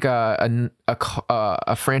up with like a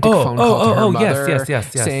frantic phone call to her mother,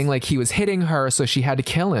 yes. saying like he was hitting her, so she had to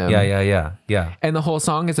kill him. Yeah. And the whole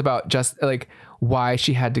song is about just like why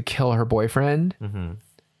she had to kill her boyfriend.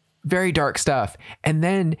 Very dark stuff. And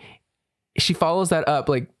then she follows that up,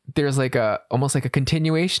 like there's like almost like a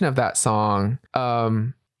continuation of that song.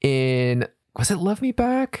 In, was it Love Me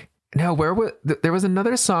Back? No, there was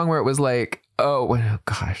another song where it was like, oh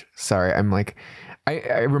gosh, sorry. I'm like,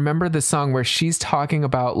 I remember the song where she's talking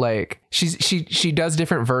about like she does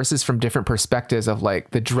different verses from different perspectives of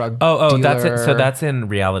like the drug dealer. That's it. So that's in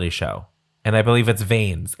Reality Show. And I believe it's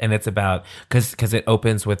Veins. And it's about, because it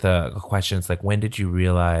opens with a question. It's like, when did you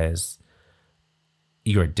realize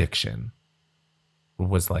your addiction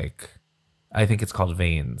was like, I think it's called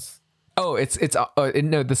Veins. Oh,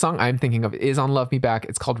 no, the song I'm thinking of is on Love Me Back.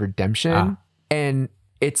 It's called Redemption. And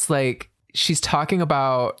it's like, she's talking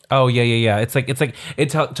about. Oh, yeah. It's like, it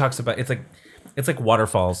talks about, it's like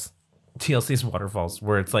Waterfalls, TLC's Waterfalls,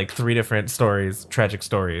 where it's like three different stories, tragic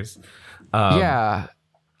stories.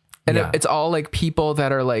 And it's all like people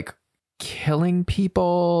that are like killing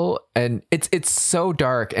people, and it's so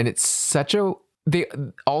dark, and it's such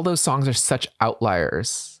all those songs are such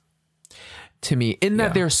outliers to me in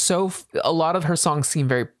that they're a lot of her songs seem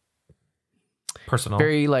very personal,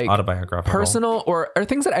 very like autobiographical, personal, or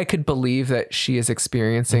things that I could believe that she is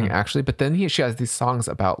experiencing actually. But then she has these songs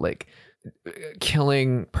about like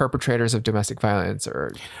killing perpetrators of domestic violence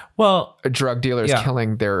or drug dealers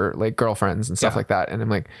killing their like girlfriends and stuff like that. And I'm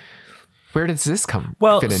like, where does this come?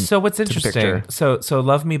 So what's interesting? So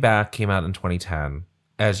Love Me Back came out in 2010.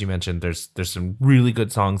 As you mentioned, there's some really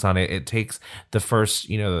good songs on it. It takes the first,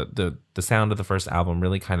 the sound of the first album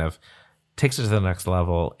really kind of takes it to the next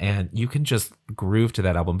level, and you can just groove to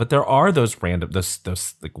that album. But there are those random, those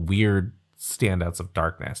like weird standouts of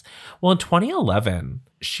darkness. Well, in 2011,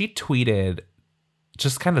 she tweeted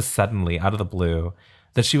just kind of suddenly out of the blue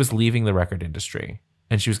that she was leaving the record industry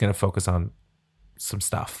and she was going to focus on some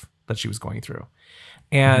stuff that she was going through.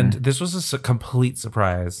 And this was a complete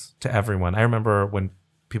surprise to everyone. I remember when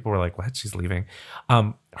people were like, what? She's leaving.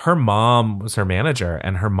 Her mom was her manager,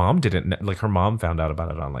 and her mom didn't, like, her mom found out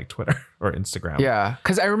about it on like Twitter or Instagram. Yeah.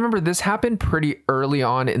 Cause I remember this happened pretty early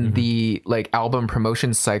on in the like album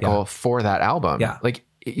promotion cycle for that album. Yeah. Like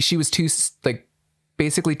she was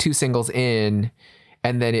basically 2 singles in,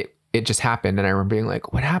 and then it just happened. And I remember being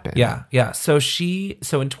like, what happened? Yeah. Yeah. So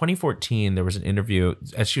in 2014, there was an interview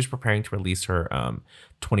as she was preparing to release her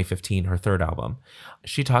 2015, her third album.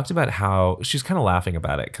 She talked about how she was kind of laughing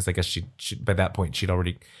about it because I guess she by that point she'd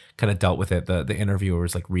already kind of dealt with it. The interviewer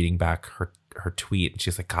was like reading back her tweet, and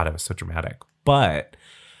she's like, God, it was so dramatic. But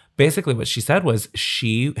basically what she said was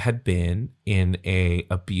she had been in a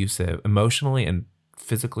abusive, emotionally and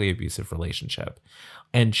physically abusive relationship,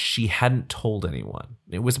 and she hadn't told anyone.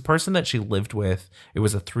 It was a person that she lived with. It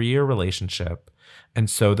was a 3-year relationship. And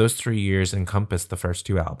so those 3 years encompassed the first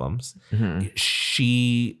 2 albums.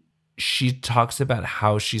 She talks about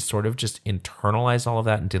how she sort of just internalized all of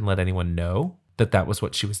that and didn't let anyone know that that was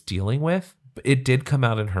what she was dealing with. It did come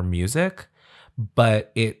out in her music,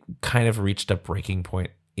 but it kind of reached a breaking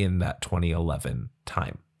point in that 2011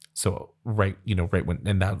 time. So right when,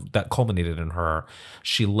 and that culminated in her,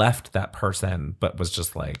 she left that person, but was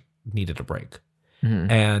just like needed a break.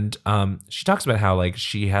 And she talks about how like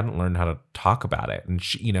she hadn't learned how to talk about it. And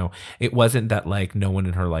she, it wasn't that like no one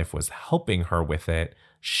in her life was helping her with it.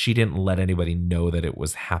 She didn't let anybody know that it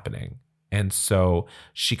was happening. And so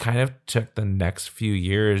she kind of took the next few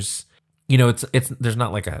years, it's there's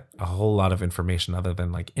not like a whole lot of information other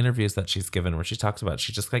than like interviews that she's given where she talks about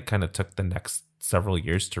she just like kind of took the next several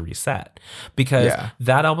years to reset, because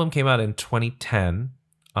that album came out in 2010,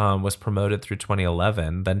 was promoted through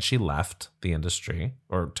 2011. Then she left the industry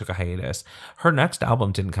or took a hiatus. Her next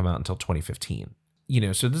album didn't come out until 2015.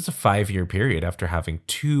 So this is a 5-year period after having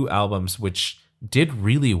 2 albums which did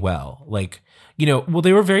really well. Like, well,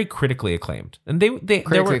 they were very critically acclaimed, and they were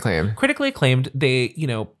critically acclaimed. They,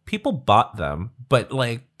 people bought them, but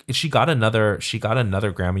like she got another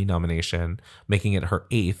Grammy nomination, making it her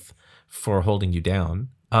 8th for Holding You Down.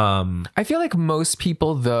 I feel like most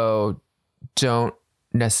people though don't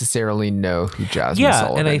necessarily know who Jasmine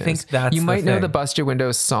Sullivan is. And I think that's you might know the Bust Your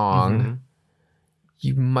Windows song.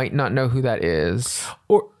 You might not know who that is.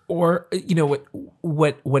 Or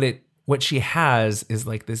what she has is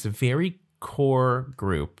like this very core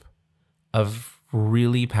group of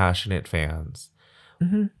really passionate fans,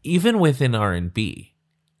 even within R&B.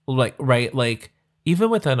 Like, right? Like, even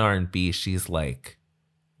within R&B, she's like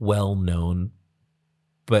well known,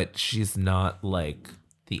 but she's not like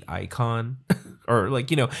the icon or like,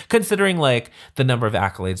 considering like the number of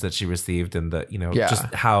accolades that she received and the,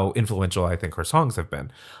 just how influential I think her songs have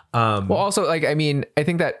been. Well, also like, I mean, I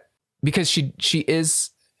think that because she is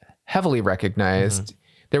heavily recognized.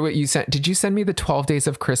 There, what you sent? Did you send me the 12 Days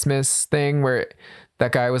of Christmas thing where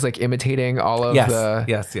that guy was like imitating all of the divas?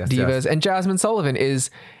 Yes. And Jasmine Sullivan is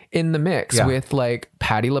in the mix with like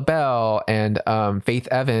Patti LaBelle and Faith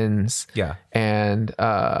Evans. Yeah. And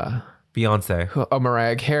Beyonce.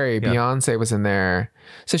 Mariah Carey. Beyonce was in there.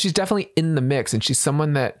 So she's definitely in the mix, and she's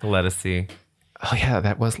someone that Lettucey. Oh yeah,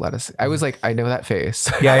 that was Lettucey. I was like, I know that face.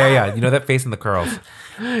 Yeah. You know that face and the curls.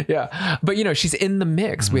 Yeah. But she's in the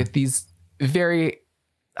mix with these very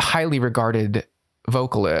highly regarded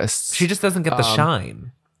vocalists. She just doesn't get the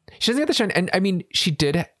shine. She doesn't get the shine. And I mean, she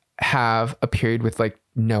did have a period with like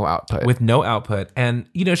no output. And,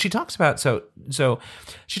 she talks about, so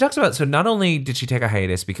not only did she take a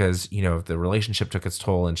hiatus because, the relationship took its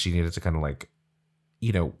toll and she needed to kind of like,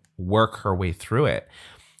 work her way through it.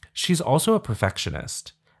 She's also a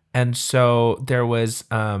perfectionist. And so there was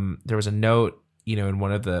a note, in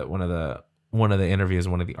one of the interviews,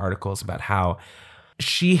 one of the articles about how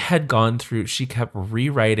she kept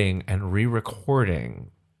rewriting and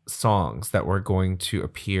re-recording songs that were going to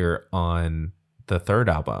appear on the third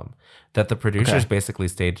album, that the producers basically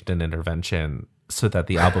staged an intervention so that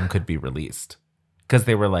the album could be released. Because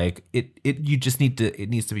they were like, it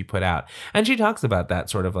needs to be put out. And she talks about that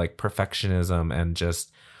sort of like perfectionism, and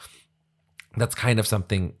just, that's kind of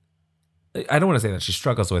something, I don't want to say that she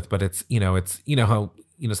struggles with, but it's how,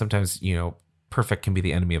 sometimes, perfect can be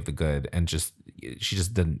the enemy of the good. And just, she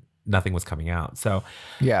just didn't nothing was coming out. So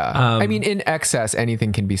yeah, I mean, in excess,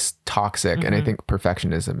 anything can be toxic. And I think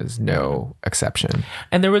perfectionism is no exception.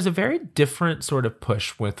 And there was a very different sort of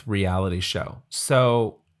push with reality show.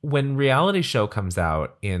 So when reality show comes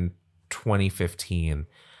out in 2015,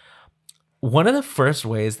 one of the first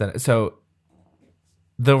ways so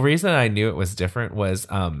the reason I knew it was different was,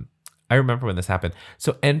 I remember when this happened.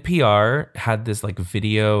 So NPR had this like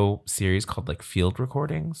video series called like Field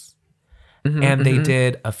Recordings. And they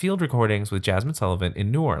did a field recordings with Jasmine Sullivan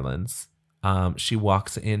in New Orleans. She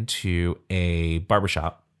walks into a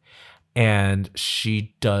barbershop and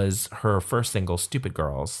she does her first single, Stupid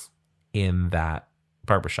Girls, in that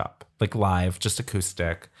barbershop, like live, just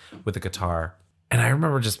acoustic with a guitar. And I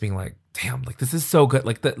remember just being like, damn, like this is so good.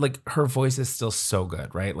 Like that, like her voice is still so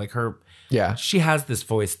good, right? Like she has this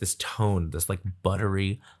voice, this tone, this like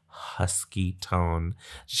buttery, husky tone.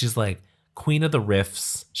 She's like queen of the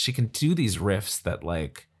riffs. She can do these riffs that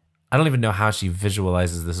like, I don't even know how she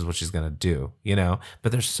visualizes this is what she's going to do, you know?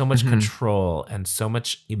 But there's so much control and so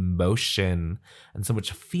much emotion and so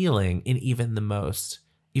much feeling in even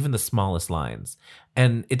the smallest lines.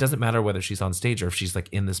 And it doesn't matter whether she's on stage or if she's like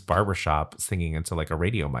in this barbershop singing into like a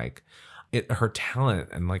radio mic. Her talent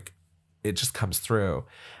and like it just comes through.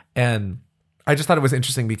 And I just thought it was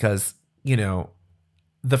interesting because, you know,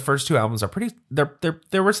 the first two albums are pretty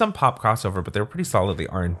there were some pop crossover, but they were pretty solidly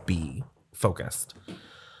R&B focused.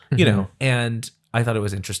 You know, and I thought it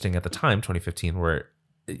was interesting at the time, 2015, where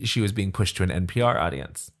she was being pushed to an NPR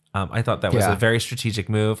audience. I thought that was a very strategic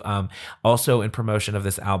move. Also, in promotion of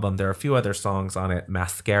this album, there are a few other songs on it.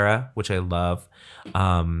 Mascara, which I love,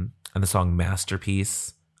 and the song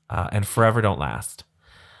Masterpiece, and Forever Don't Last.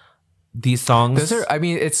 These songs... Those are, I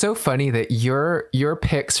mean, it's so funny that your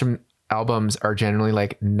picks from albums are generally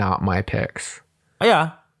like not my picks.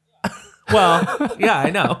 Yeah. Well, yeah, I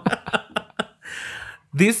know.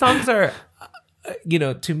 These songs are, you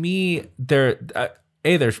know, to me, they're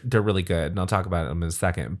really good, and I'll talk about them in a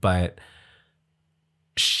second. But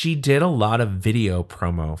she did a lot of video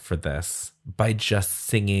promo for this by just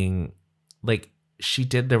singing. Like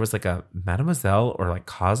there was like a Mademoiselle or like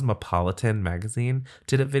Cosmopolitan magazine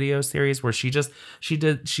did a video series where she just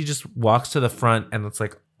walks to the front, and it's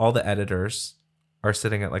like all the editors are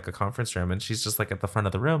sitting at like a conference room, and she's just like at the front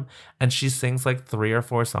of the room, and she sings like 3 or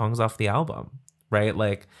 4 songs off the album. Right?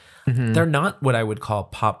 Like they're not what I would call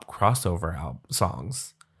pop crossover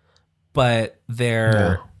songs, but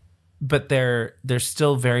they're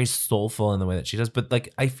still very soulful in the way that she does. But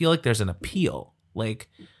like, I feel like there's an appeal like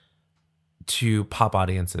to pop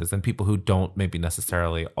audiences and people who don't maybe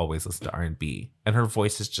necessarily always listen to R&B, and her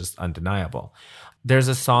voice is just undeniable. There's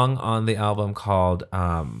a song on the album called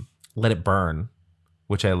Let It Burn,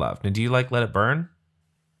 which I love. And do you like Let It Burn?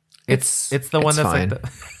 It's the one that's fine. Like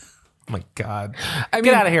the... Oh my God.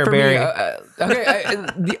 Get out of here, Barry.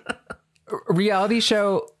 The reality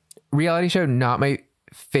show, not my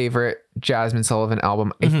favorite Jasmine Sullivan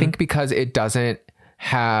album. I think because it doesn't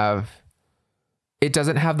have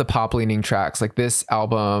the pop leaning tracks. Like this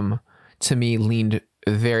album to me leaned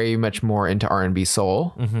very much more into R&B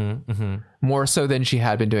soul, more so than she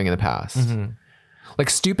had been doing in the past. Like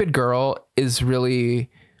Stupid Girl is really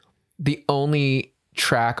the only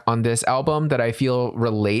track on this album that I feel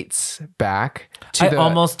relates back to. I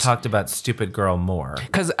almost talked about Stupid Girl more.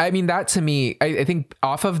 Because I mean, that to me, I think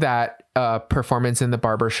off of that performance in the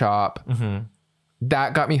barbershop,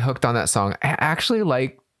 that got me hooked on that song. I actually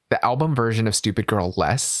like the album version of Stupid Girl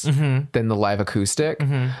less than the live acoustic.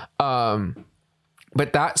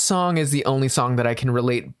 But that song is the only song that I can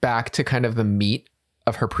relate back to kind of the meat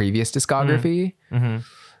of her previous discography.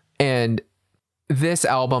 And this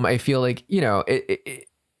album, I feel like, you know,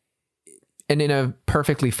 and in a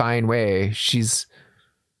perfectly fine way, she's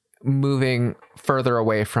moving further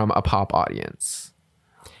away from a pop audience.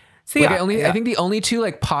 See, like I think the only 2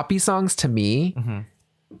 like poppy songs to me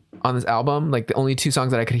on this album, like the only 2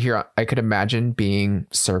 songs that I could imagine being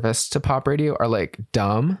serviced to pop radio are like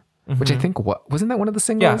Dumb, which I think wasn't that one of the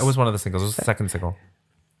singles? Yeah, it was one of the singles. It was the second single.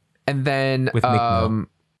 And then with Meek Mill.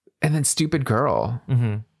 And then Stupid Girl.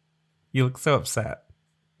 You look so upset.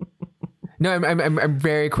 No, I'm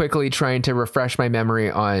very quickly trying to refresh my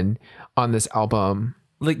memory on this album.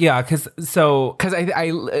 Like, yeah, because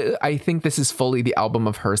I think this is fully the album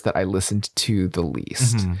of hers that I listened to the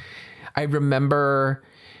least. I remember,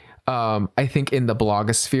 I think in the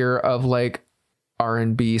blogosphere of like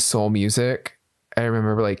R&B soul music, I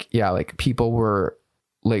remember like people were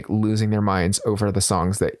like losing their minds over the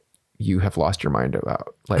songs that you have lost your mind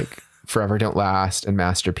about, like Forever Don't Last and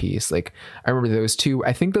Masterpiece. Like I remember those 2.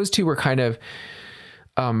 I think those 2 were kind of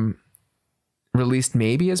released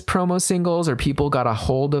maybe as promo singles, or people got a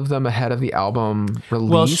hold of them ahead of the album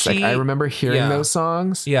release. Well, like I remember hearing those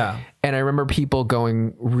songs. Yeah. And I remember people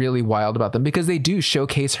going really wild about them because they do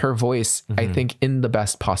showcase her voice, I think, in the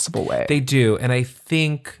best possible way. They do. And I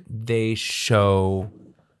think they show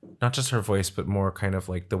not just her voice, but more kind of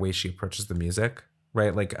like the way she approaches the music,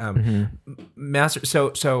 right? Like Master.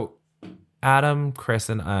 So Adam, Chris,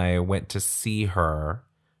 and I went to see her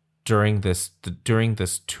during this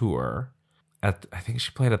tour. I think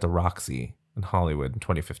she played at the Roxy in Hollywood in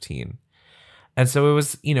 2015. And so it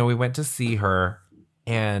was, we went to see her,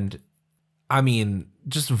 and I mean,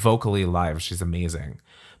 just vocally live, she's amazing.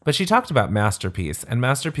 But she talked about Masterpiece, and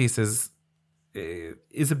Masterpiece is a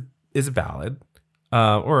ballad,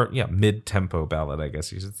 mid-tempo ballad, I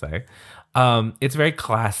guess you should say. It's very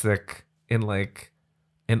classic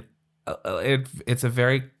it's a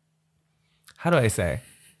very, how do I say?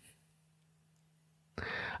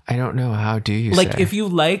 I don't know. How do you like say? if you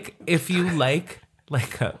like a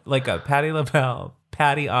Patti LaBelle,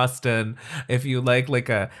 Patty Austin, if you like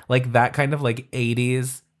that kind of like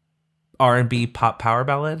 80s R&B pop power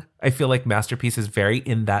ballad, I feel like Masterpiece is very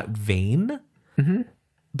in that vein. Mm-hmm.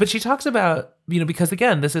 But she talks about, because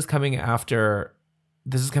again, this is coming after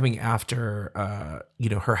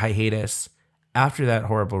her hiatus, after that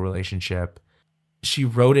horrible relationship. She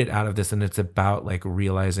wrote it out of this, and it's about like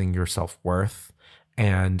realizing your self-worth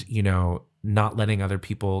and, not letting other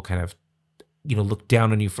people kind of, look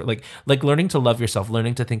down on you for like learning to love yourself,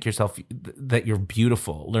 learning to think that you're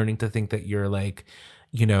beautiful, learning to think that you're like,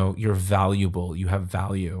 you're valuable, you have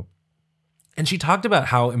value. And she talked about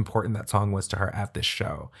how important that song was to her at this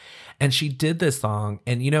show. And she did this song,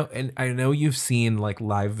 and, and I know you've seen like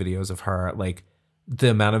live videos of her, like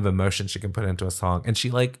the amount of emotion she can put into a song. And she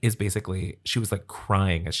she was like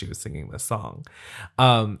crying as she was singing this song.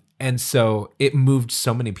 And so it moved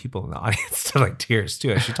so many people in the audience to like tears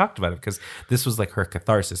too. And she talked about it because this was like her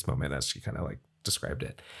catharsis moment, as she kind of like described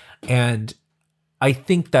it. And I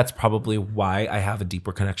think that's probably why I have a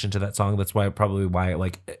deeper connection to that song. That's why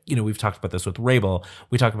like, we've talked about this with Rabel.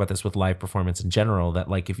 We talk about this with live performance in general, that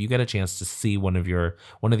like, if you get a chance to see one of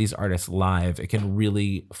these artists live, it can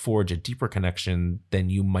really forge a deeper connection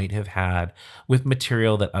than you might have had with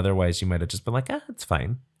material that otherwise you might have just been like, it's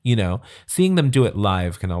fine. Seeing them do it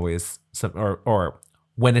live can always, or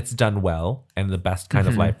when it's done well, and the best kind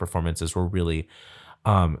of live performances will really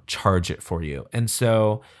charge it for you. And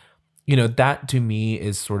so, that to me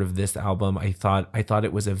is sort of this album. I thought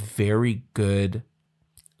it was a very good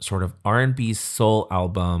sort of R&B soul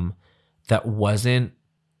album that wasn't,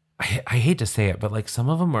 I hate to say it, but like some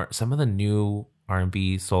of the new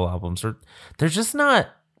R&B soul albums they're just not,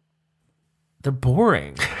 they're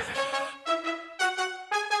boring.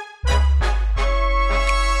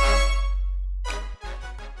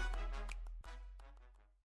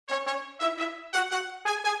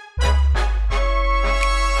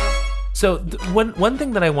 So one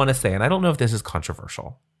thing that I want to say, and I don't know if this is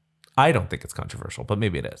controversial. I don't think it's controversial, but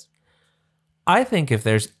maybe it is. I think if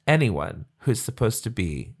there's anyone who's supposed to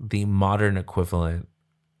be the modern equivalent,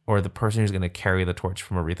 or the person who's going to carry the torch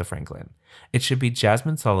from Aretha Franklin, it should be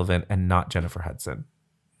Jazmine Sullivan and not Jennifer Hudson.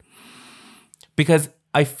 Because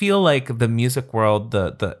I feel like the music world,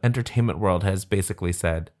 the entertainment world has basically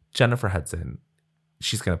said, Jennifer Hudson,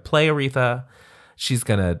 she's going to play Aretha. She's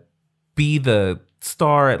going to be the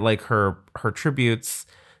star at like her tributes.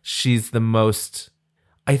 She's the most,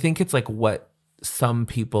 I think it's like what some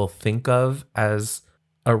people think of as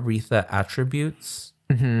Aretha attributes,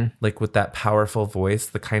 like with that powerful voice,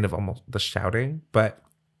 the kind of almost the shouting. But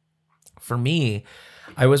for me,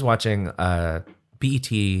 I was watching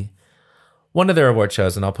BET, one of their award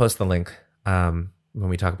shows, and I'll post the link when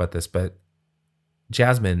we talk about this, but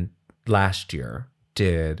Jazmine last year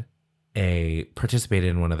participated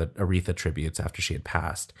in one of the Aretha tributes after she had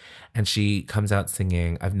passed. And she comes out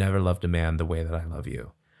singing, "I've never loved a man the way that I love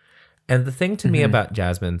you." And the thing to me about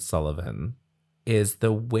Jazmine Sullivan is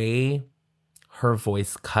the way her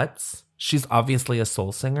voice cuts. She's obviously a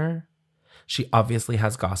soul singer. She obviously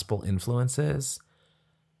has gospel influences.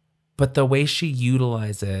 But the way she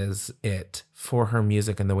utilizes it for her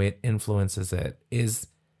music and the way it influences it is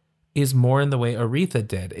more in the way Aretha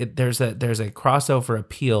did. There's a crossover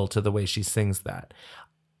appeal to the way she sings that.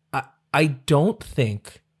 I don't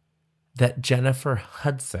think that Jennifer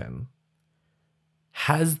Hudson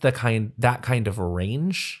has that kind of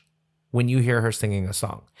range when you hear her singing a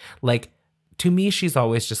song. Like, to me, she's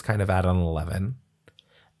always just kind of at an 11.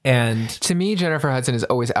 And to me, Jennifer Hudson is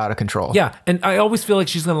always out of control. Yeah. And I always feel like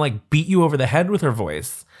she's going to like beat you over the head with her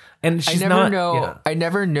voice. And she's I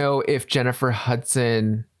never know if Jennifer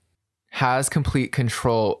Hudson has complete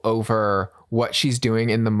control over what she's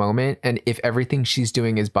doing in the moment and if everything she's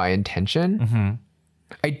doing is by intention.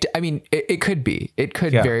 I mean, it could be. It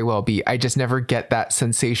could very well be. I just never get that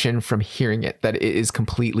sensation from hearing it, that it is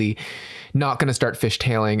completely not going to start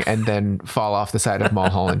fishtailing and then fall off the side of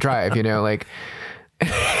Mulholland Drive, you know, like,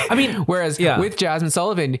 I mean, whereas with Jazmine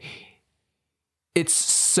Sullivan, it's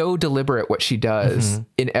so deliberate what she does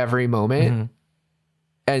in every moment.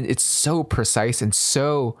 And it's so precise and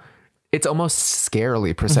so, it's almost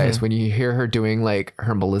scarily precise when you hear her doing like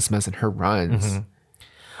her melismas and her runs.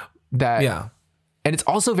 And it's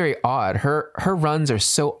also very odd. Her runs are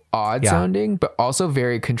so odd sounding, but also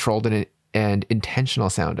very controlled and intentional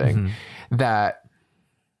sounding that,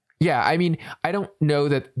 I mean, I don't know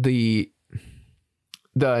that the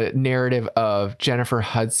narrative of Jennifer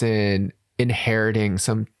Hudson inheriting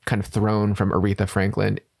some kind of throne from Aretha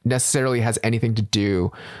Franklin necessarily has anything to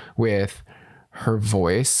do with her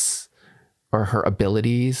voice or her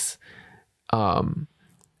abilities. I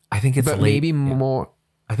think it's maybe more.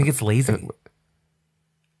 I think it's lazy.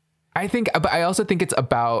 But I also think it's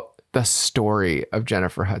about the story of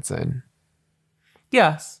Jennifer Hudson.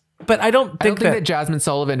 Yes, but I don't think that Jazmine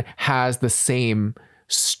Sullivan has the same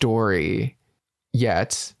story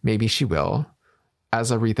yet. Maybe she will,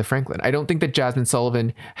 as Aretha Franklin. I don't think that Jazmine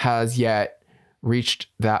Sullivan has yet reached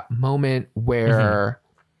that moment where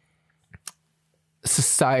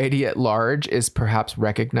society at large is perhaps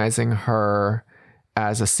recognizing her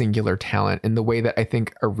as a singular talent in the way that I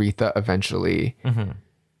think Aretha eventually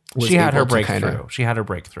she had her breakthrough. She had her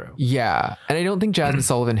breakthrough. Yeah. And I don't think Jazmine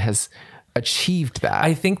Sullivan has achieved that.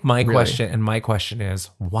 I think my question is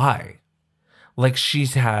why? Like,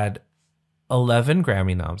 she's had 11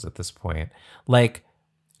 Grammy noms at this point. Like,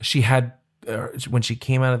 she had, when she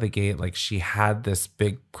came out of the gate, like, she had this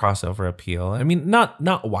big crossover appeal. I mean, not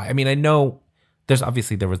why. I mean, I know there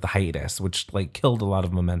was the hiatus, which like killed a lot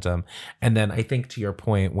of momentum. And then I think, to your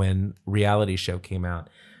point, when Reality Show came out,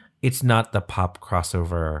 it's not the pop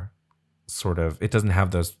crossover sort of, it doesn't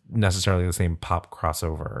have those necessarily the same pop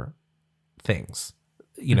crossover things,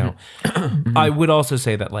 you know. I would also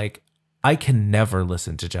say that, like, I can never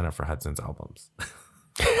listen to Jennifer Hudson's albums.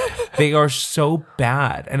 They are so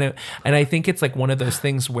bad. And I think it's like one of those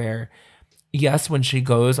things where, yes, when she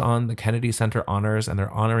goes on the Kennedy Center Honors and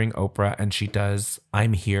they're honoring Oprah and she does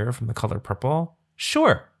I'm Here from The Color Purple,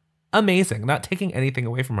 sure, amazing, not taking anything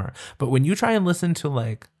away from her. But when you try and listen to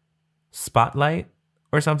like Spotlight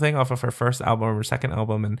or something off of her first album or second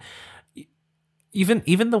album, and even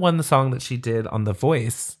the song that she did on The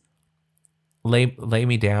Voice, Lay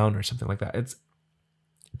Me Down or something like that,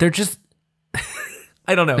 they're just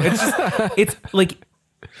I don't know, it's like,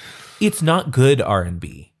 it's not good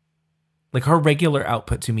R&B. Like, her regular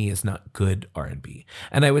output to me is not good R&B.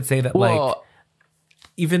 And I would say that, like,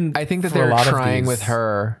 even I think that they're trying with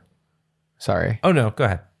her. Sorry. Oh no, go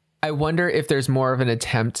ahead. I wonder if there's more of an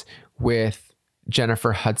attempt with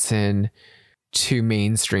Jennifer Hudson to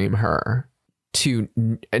mainstream her, to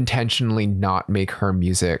intentionally not make her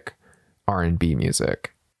music R&B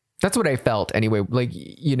music. That's what I felt anyway. Like,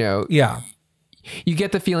 you know, you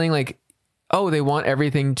get the feeling like, oh, they want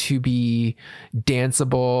everything to be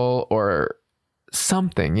danceable or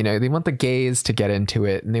something, you know, they want the gays to get into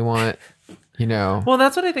it and they want, you know. Well,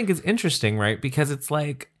 that's what I think is interesting, right? Because it's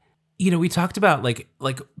like, you know, we talked about like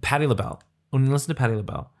Patti LaBelle. When you listen to Patti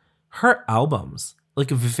LaBelle, her albums, like,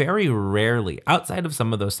 very rarely, outside of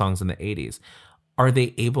some of those songs in the 80s, are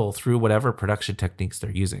they able, through whatever production techniques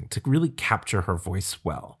they're using, to really capture her voice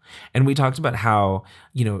well. And we talked about how,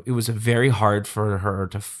 you know, it was very hard for her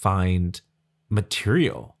to find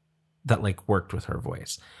material that like worked with her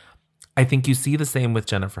voice. I think you see the same with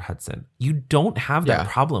Jennifer Hudson. You don't have that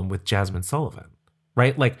problem with Jazmine Sullivan,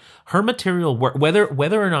 right? Like, her material, whether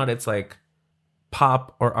or not it's like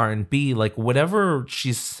pop or R&B, like whatever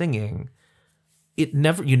she's singing, you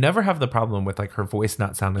never have the problem with like her voice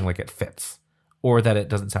not sounding like it fits or that it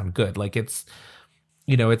doesn't sound good. Like, it's,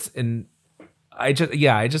 you know, I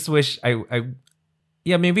just wish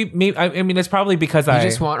maybe I mean, it's probably because I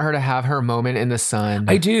just want her to have her moment in the sun.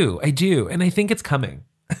 I do. And I think it's coming.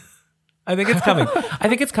 I think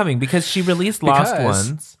it's coming because she released Lost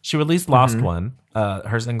Ones. She released Lost One,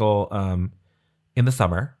 her single in the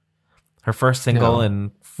summer. Her first single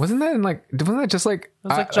wasn't that just like, it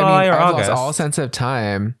was like July or August? I've lost all sense of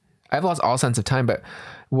time. But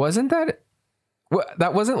wasn't that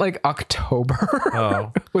that wasn't like October?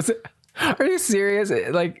 Oh. Was it? Are you serious?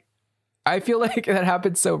 Like, I feel like that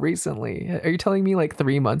happened so recently. Are you telling me like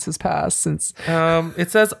 3 months has passed since?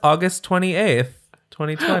 It says August 28th,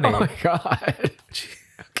 2020. Oh my God.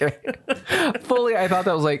 Fully, I thought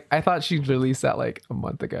that was like, I thought she'd released that like a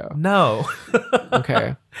month ago. No.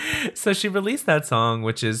 Okay. So she released that song,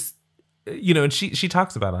 which is, you know, and she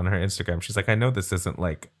talks about it on her Instagram. She's like, I know this isn't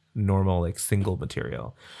like normal like single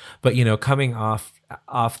material, but you know, coming off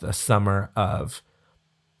the summer of,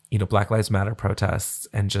 you know, Black Lives Matter protests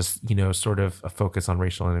and just, you know, sort of a focus on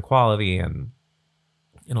racial inequality and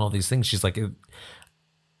all these things. She's like, the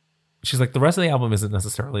rest of the album isn't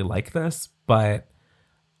necessarily like this, but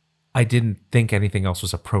I didn't think anything else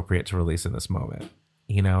was appropriate to release in this moment,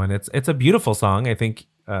 you know, and it's a beautiful song. I think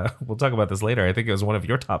we'll talk about this later. I think it was one of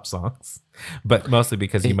your top songs, but mostly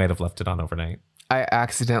because you might have left it on overnight. I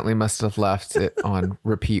accidentally must have left it on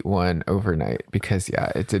repeat one overnight because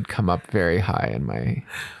yeah, it did come up very high in my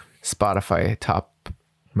Spotify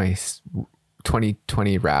my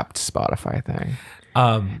 2020 Wrapped Spotify thing.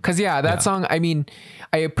 Cause yeah, that song, I mean,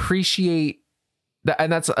 I appreciate that.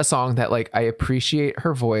 And that's a song that like, I appreciate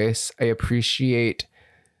her voice. I appreciate,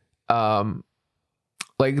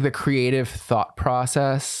 like the creative thought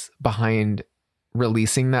process behind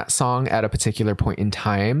releasing that song at a particular point in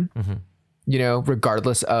time, you know,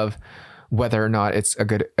 regardless of whether or not it's a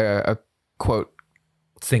good, a quote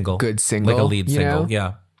single, good single, like a lead single. Know?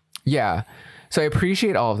 Yeah. Yeah. So I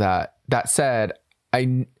appreciate all of that. That said,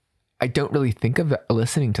 I don't really think of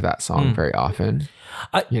listening to that song very often.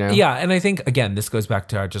 You know? Yeah. And I think, again, this goes back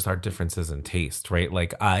to our differences in taste, right?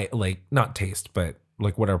 Like not taste, but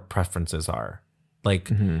like what our preferences are.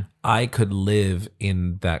 Like I could live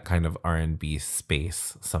in that kind of R&B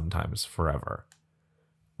space sometimes forever,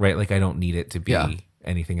 right? Like I don't need it to be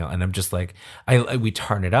anything else. And I'm just like, we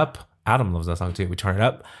turn it up. Adam loves that song too. We turn it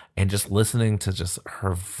up and just listening to just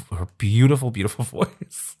her beautiful, beautiful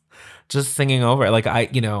voice, just singing over it. Like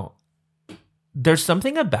there's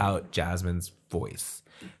something about Jasmine's voice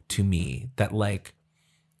to me that like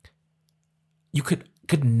you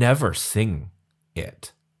could never sing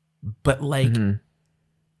it, but like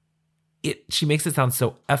she makes it sound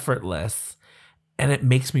so effortless and it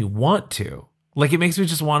makes me want to, like, it makes me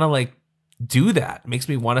just want to like do that. It makes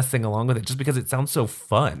me want to sing along with it just because it sounds so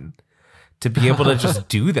fun to be able to just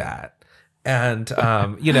do that. And,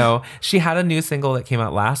 you know, she had a new single that came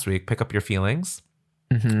out last week, Pick Up Your Feelings,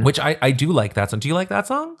 which I do like that song. Do you like that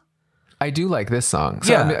song? I do like this song.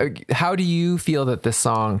 So, I mean, how do you feel that this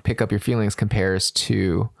song, Pick Up Your Feelings, compares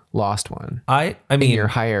to Lost One? I mean, in your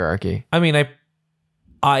hierarchy. I mean,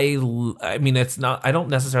 I mean, it's not, I don't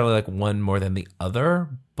necessarily like one more than the other,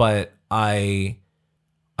 but I've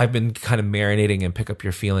been kind of marinating in Pick Up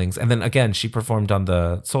Your Feelings. And then again, she performed on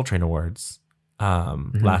the Soul Train Awards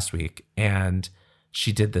last week, and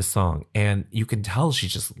she did this song, and you can tell she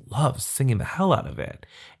just loves singing the hell out of it.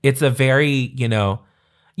 It's a very, you know,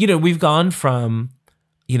 we've gone from,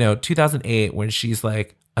 2008 when she's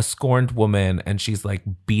like a scorned woman and she's like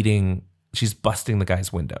she's busting the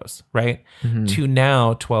guy's windows, right? To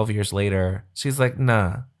now, 12 years later, she's like,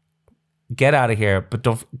 nah, get out of here, but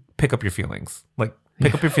don't pick up your feelings. Like,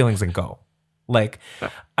 pick up your feelings and go. Like,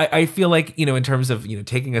 I feel like, in terms of,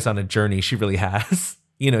 taking us on a journey, she really has.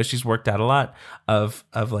 She's worked out a lot of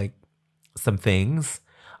like some things.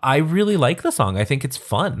 I really like the song. I think it's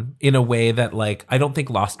fun in a way that, like, I don't think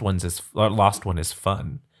Lost One is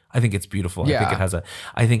fun. I think it's beautiful. Yeah.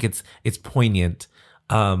 I think it's poignant.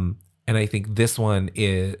 And I think this one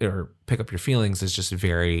or Pick Up Your Feelings is just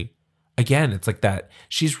very, again, it's like that.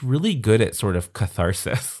 She's really good at sort of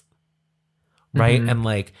catharsis. Right. And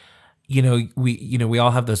like, we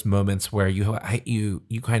all have those moments where you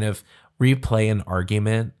kind of replay an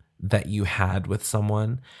argument that you had with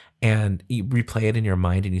someone, and you replay it in your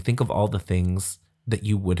mind, and you think of all the things that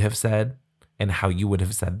you would have said and how you would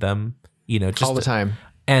have said them, just all the time.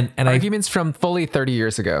 And arguments from fully 30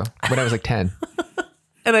 years ago when I was like 10.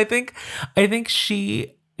 And I think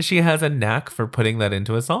she has a knack for putting that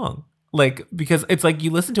into a song. Like, because it's like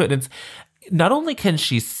you listen to it and it's not only can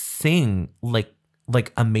she sing like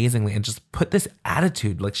amazingly and just put this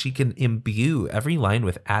attitude, like she can imbue every line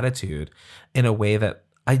with attitude in a way that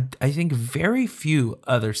I think very few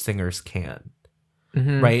other singers can,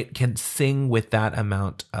 right? Can sing with that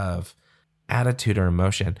amount of attitude or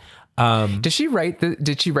emotion. Did she write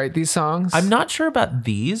these songs? I'm not sure about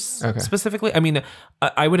these specifically. I mean,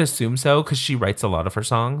 I would assume so, because she writes a lot of her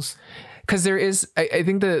songs. Because there is, I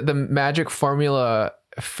think the magic formula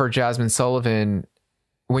for Jazmine Sullivan,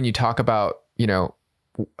 when you talk about,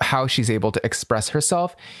 how she's able to express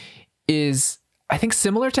herself, is, I think,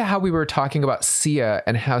 similar to how we were talking about Sia,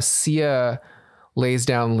 and how Sia lays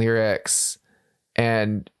down lyrics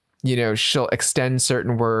and, she'll extend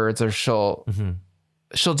certain words, or she'll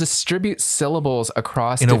she'll distribute syllables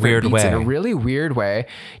across In a different weird beats way. in a really weird way.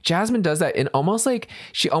 Jasmine does that in almost like,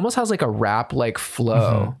 she almost has like a rap like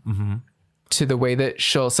flow to the way that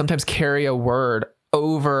she'll sometimes carry a word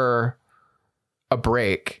over a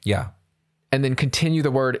break Yeah. and then continue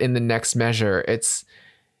the word in the next measure. It's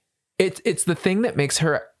the thing that makes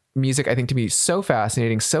her music, I think, to be so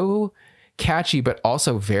fascinating, so catchy, but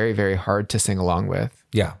also very, very hard to sing along with.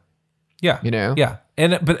 Yeah. Yeah. You know? Yeah.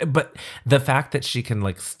 And but the fact that she can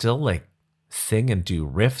like still like sing and do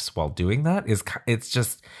riffs while doing that is, it's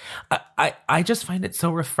just, I just find it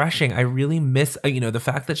so refreshing. I really miss, the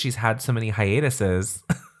fact that she's had so many hiatuses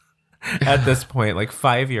at this point, like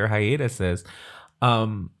 5-year hiatuses.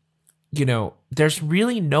 There's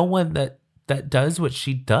really no one that does what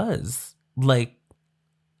she does. Like,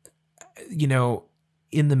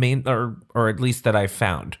 in the main, or at least that I've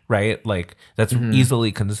found, right? Like that's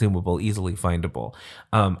easily consumable, easily findable.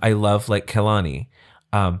 I love like Kehlani,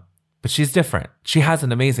 but she's different. She has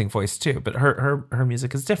an amazing voice too, but her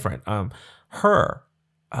music is different. I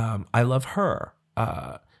love her.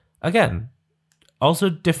 Again, also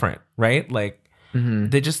different, right? Like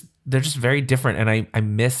they're just very different, and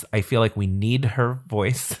I feel like we need her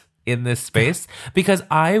voice in this space because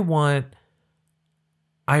I want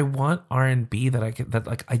R&B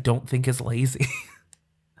that I don't think is lazy.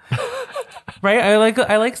 Right?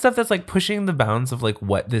 I like stuff that's like pushing the bounds of like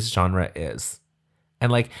what this genre is. And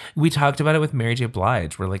like we talked about it with Mary J.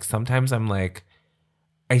 Blige, where like sometimes I'm like,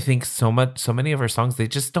 I think so many of her songs, they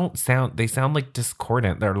just don't sound, they sound like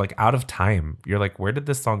discordant. They're like out of time. You're like, where did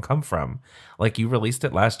this song come from? Like you released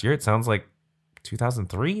it last year. It sounds like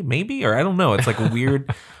 2003 maybe, or I don't know. It's like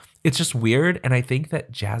weird. It's just weird. And I think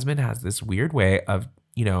that Jasmine has this weird way of,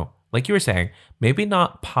 like you were saying, maybe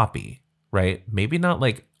not poppy, right? Maybe not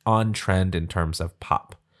like on trend in terms of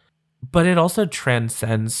pop, but it also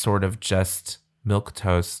transcends sort of just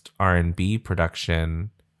milquetoast R&B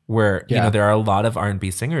production where, there are a lot of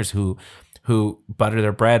R&B singers who butter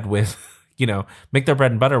their bread with, make their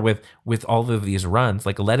bread and butter with all of these runs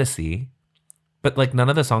like Lettucey, but like none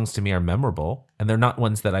of the songs to me are memorable, and they're not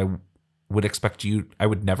ones that I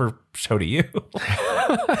would never show to you.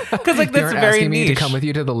 Because like that's very asking niche. me to come with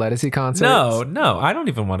you to the Lettucey concert. No, I don't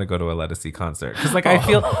even want to go to a Lettucey concert because like I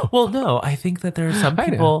feel. Well, no, I think that there are some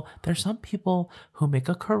people. There's some people who make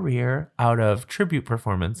a career out of tribute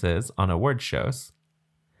performances on award shows.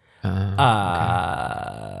 Again,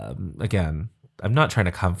 I'm not trying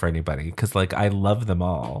to come for anybody because like I love them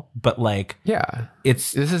all, but like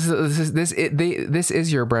it's this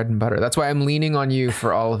is your bread and butter. That's why I'm leaning on you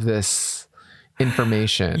for all of this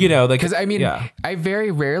information. Because I mean, I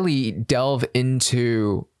very rarely delve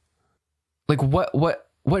into like what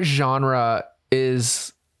genre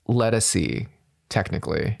is Lettucey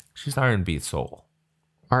technically. She's R&B soul.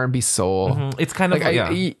 R&B soul. Mm-hmm. It's kind of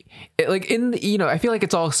I feel like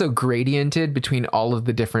it's also gradiented between all of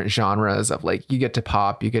the different genres of like you get to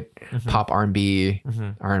pop, you get pop R&B,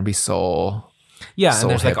 R&B soul. Yeah, soul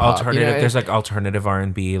and there's like hip-hop. alternative. There's like alternative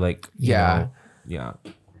R&B, like yeah.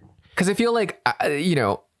 Because I feel like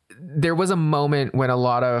there was a moment when a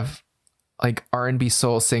lot of like R&B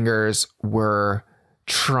soul singers were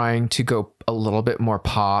trying to go a little bit more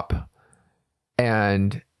pop,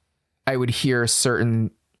 and I would hear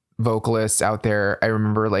certain vocalists out there. I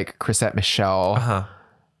remember like Chrisette Michele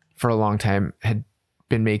for a long time had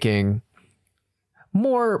been making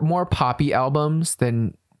more poppy albums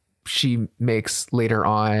than she makes later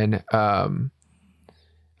on. I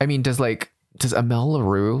mean, does Amel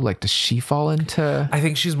Larue, like, does she fall into? I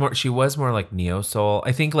think she was more like neo soul.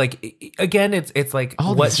 I think like, again, it's like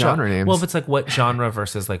all what these genre names. Well, if it's like what genre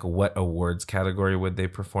versus like what awards category would they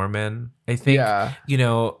perform in? I think,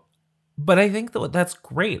 but I think that's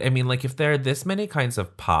great. I mean, like if there are this many kinds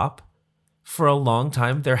of pop, for a long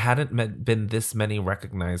time, there hadn't been this many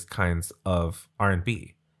recognized kinds of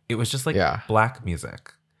R&B. It was just like black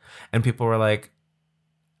music. And people were like,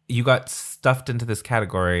 you got stuffed into this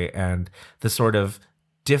category, and the sort of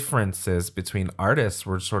differences between artists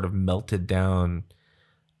were sort of melted down,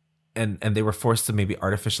 and they were forced to maybe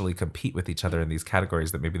artificially compete with each other in these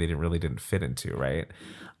categories that maybe they didn't fit into, right?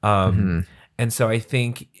 And so I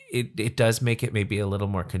think it does make it maybe a little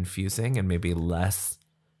more confusing and maybe less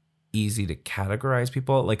easy to categorize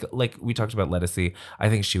people. Like we talked about Lettucey, I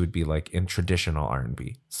think she would be like in traditional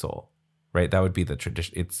R&B soul, right? That would be the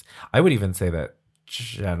tradition. I would even say that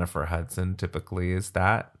Jennifer Hudson typically is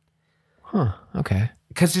that. Okay.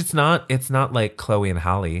 Because it's not like Chloe and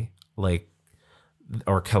Halle, like,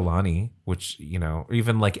 or Kehlani, which, or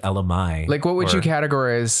even like Ella Mai. Like what would you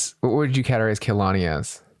categorize Kehlani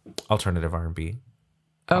as? Alternative R&B.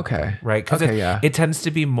 Okay. Right? Because Okay, yeah. it tends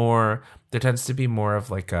to be more. There tends to be more of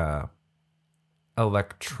like a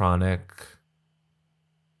electronic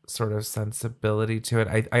sort of sensibility to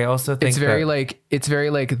it. I also think It's very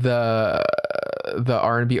like the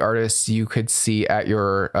R&B artists you could see at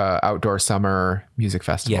your outdoor summer music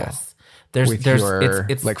festival. yes, With your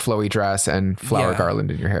it's like flowy dress and flower Yeah.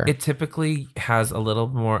 garland in your hair. it typically has a little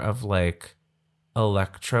more of like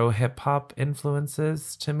electro hip hop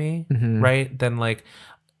influences to me, Mhm. right? Than like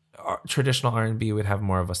traditional R&B would have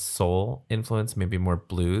more of a soul influence, maybe more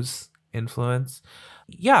blues influence.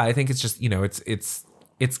 Yeah, I think it's just, it's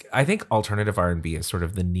I think alternative R&B is sort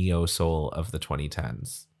of the neo soul of the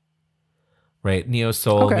 2010s. Right? Neo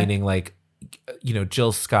soul Okay. meaning like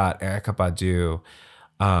Jill Scott, Erykah Badu,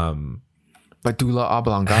 Badula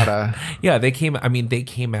Oblongata. yeah, they came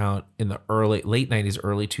out in the late 90s,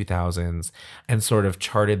 early 2000s and sort of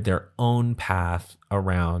charted their own path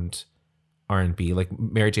around R&B. Like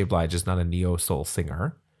Mary J. Blige is not a neo soul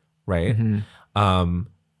singer, right? Mhm.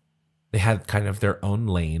 They had kind of their own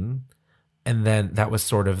lane, and then that was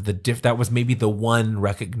sort of that was maybe the one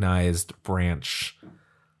recognized branch,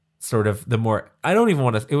 sort of the more, I don't even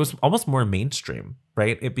want to, it was almost more mainstream,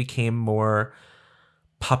 right? It became more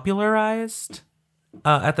popularized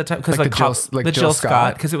at the time, because Like the Jill Jill Scott,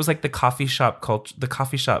 Scott? because it was like the coffee shop culture, the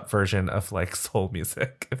coffee shop version of like soul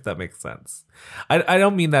music, if that makes sense. I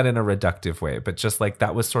don't mean that in a reductive way, but just like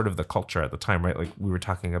that was sort of the culture at the time, right? Like we were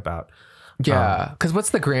talking about. Yeah, because what's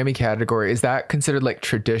the Grammy category? Is that considered like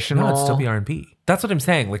traditional? No, it'd still be R&B. That's what I'm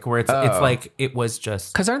saying. Like where it's like it was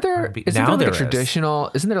just, Because aren't there? R&B. Isn't Now there like there a is. traditional?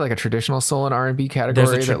 Isn't there like a traditional soul and R&B There's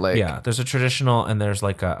category a that like? yeah, there's a traditional and there's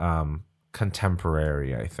like a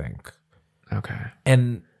contemporary, I think. Okay.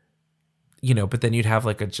 And but then you'd have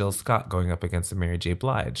like a Jill Scott going up against a Mary J.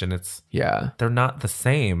 Blige, and Yeah. they're not the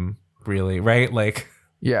same, really, right? Like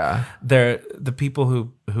Yeah. they're the people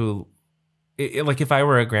who like if I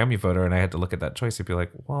were a Grammy voter and I had to look at that choice, I'd be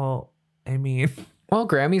like, well, I mean, Well,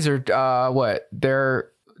 Grammys are what? They're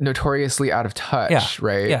notoriously out of touch, yeah,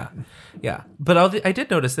 right? yeah. But I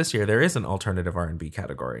did notice this year there is an alternative R&B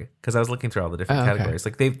category, because I was looking through all the different Oh, okay. categories.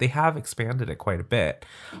 Like they have expanded it quite a bit.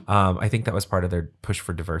 I think that was part of their push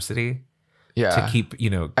for diversity Yeah. to keep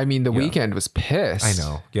I mean, The yeah. Weeknd was pissed. I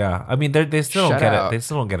know. Yeah. I mean, they still don't Shut get out. it. They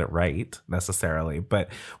still don't get it right necessarily. But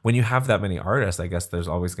when you have that many artists, I guess there's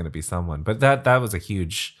always going to be someone. But that was a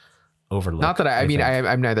huge overlook. Not that I mean, think.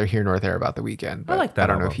 I'm neither here nor there about The Weeknd. But like that I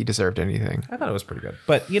don't know album. if he deserved anything. I thought it was pretty good.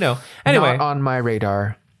 But anyway, Not on my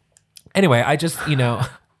radar. anyway, I just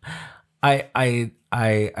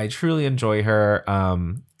I truly enjoy her.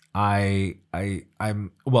 I'm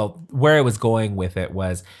well, where I was going with it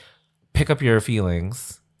was Pick Up Your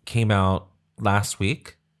Feelings came out last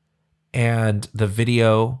week, and the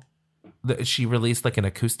video, she released like an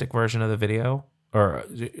acoustic version of the video, or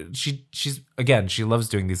she loves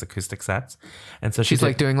doing these acoustic sets, and so She's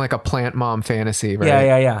like doing like a plant mom fantasy, right?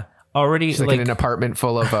 yeah already She's like, in an apartment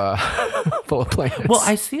full of full of plants. Well,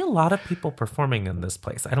 I see a lot of people performing in this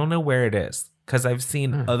place. I don't know where it is, because I've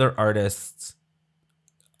seen other artists,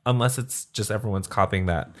 unless it's just everyone's copying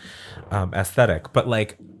that aesthetic. But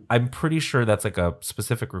like, I'm pretty sure that's like a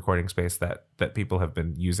specific recording space that people have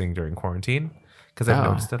been using during quarantine, because I've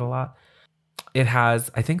noticed it a lot. It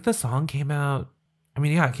has, I think the song came out,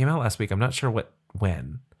 it came out last week. I'm not sure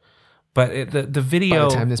when. But the video, by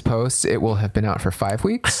the time this posts, it will have been out for 5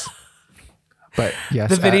 weeks. But yes,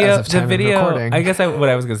 the video, as of time of recording, I guess what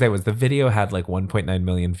I was going to say was the video had like 1.9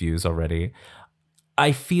 million views already.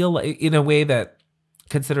 I feel like, in a way that,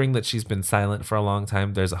 considering that she's been silent for a long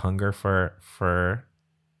time, there's a hunger for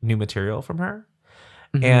new material from her.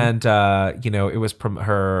 Mhm. And, it was from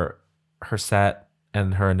her set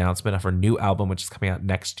and her announcement of her new album, which is coming out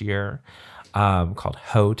next year, called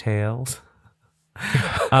Ho Tales.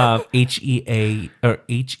 HEA or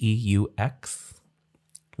HEUX,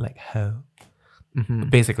 like ho. Mhm.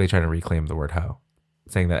 Basically trying to reclaim the word hoe,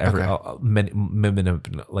 saying that Okay. many women have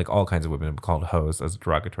been, like all kinds of women have called hoes as a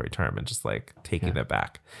derogatory term, and just like taking it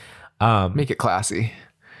back. Make it classy.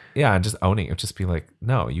 Yeah, and just owning it. Just be like,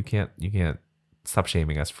 no, you can't stop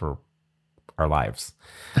shaming us for our lives.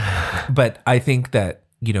 But I think that,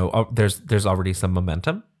 there's already some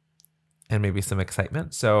momentum and maybe some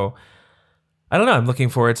excitement. So I don't know. I'm looking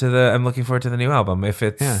forward to the new album. If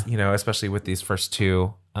it's, especially with these first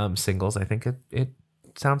two singles, I think it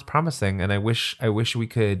sounds promising, and I wish we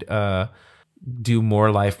could do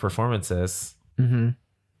more live performances. Mm-hmm.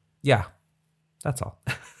 Yeah, that's all.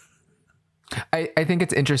 I think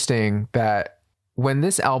it's interesting that when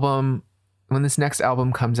this next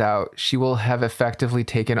album comes out, she will have effectively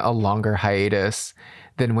taken a longer hiatus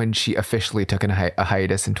than when she officially took a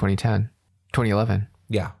hiatus in 2011.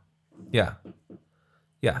 Yeah. Yeah.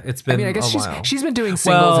 Yeah. It's been I guess a while. she's been doing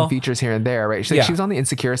singles and features here and there, right? She was on the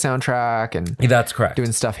Insecure soundtrack and that's correct.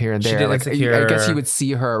 doing stuff here and She there. did Like Insecure. I guess you would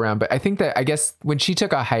see her around, but I think that when she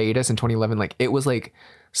took a hiatus in 2011, like it was like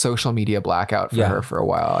social media blackout for her for a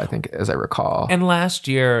while, I think, as I recall. And last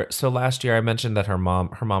year I mentioned that her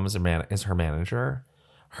mom is her manager.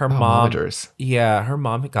 Her mom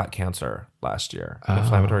got cancer last year,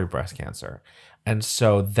 inflammatory breast cancer. And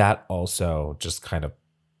so that also just kind of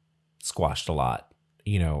squashed a lot,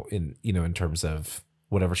 in terms of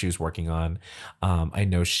whatever she was working on. I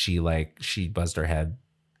know she buzzed her head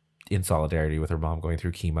in solidarity with her mom going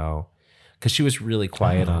through chemo, because she was really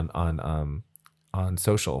quiet on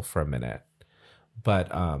social for a minute.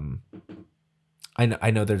 But I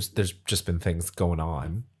know there's just been things going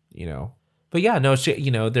on, But yeah, no,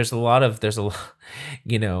 there's a lot,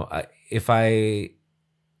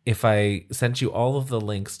 if I sent you all of the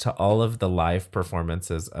links to all of the live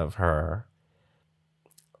performances of her,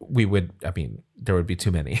 there would be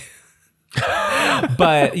too many.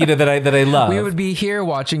 But that I love. We would be here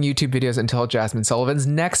watching YouTube videos until Jasmine Sullivan's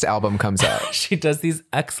next album comes out. She does these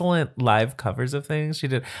excellent live covers of things. She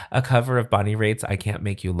did a cover of Bonnie Raitt's "I Can't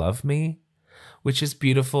Make You Love Me," which is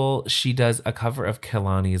beautiful. She does a cover of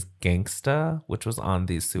Kehlani's "Gangsta," which was on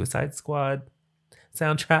the Suicide Squad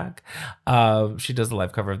soundtrack. She does a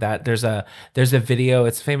live cover of that. There's a video.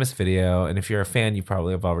 It's a famous video, and if you're a fan, you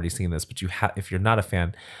probably have already seen this. But if you're not a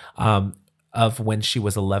fan, of when she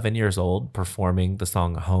was 11 years old, performing the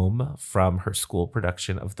song "Home" from her school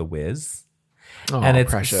production of The Wiz. Oh, and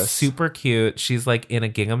it's precious. Super cute. She's like in a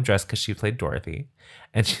gingham dress because she played Dorothy,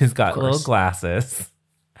 and she's got little glasses,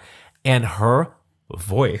 and her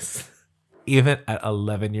voice, even at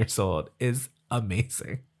 11 years old, is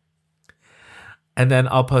amazing. And then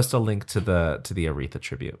I'll post a link to the Aretha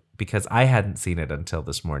tribute, because I hadn't seen it until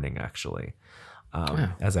this morning, actually,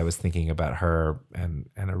 as I was thinking about her and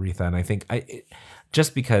Aretha. And I think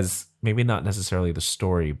just because maybe not necessarily the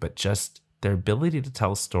story, but just their ability to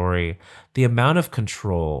tell a story, the amount of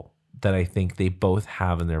control that I think they both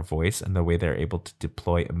have in their voice and the way they're able to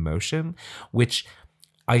deploy emotion, which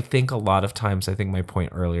I think a lot of times, I think my point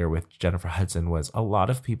earlier with Jennifer Hudson was a lot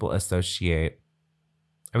of people associate,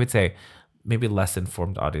 I would say, maybe less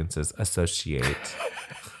informed audiences associate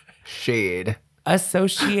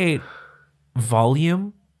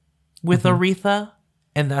volume with Aretha,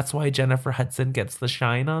 and that's why Jennifer Hudson gets the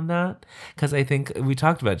shine on that, because I think we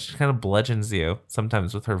talked about it, she kind of bludgeons you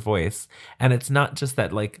sometimes with her voice, and it's not just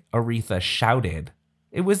that like Aretha shouted.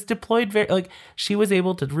 It was deployed very, like, she was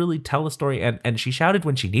able to really tell a story, and she shouted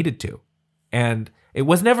when she needed to, and it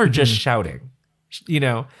was never just shouting,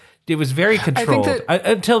 It was very controlled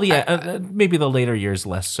until the maybe the later years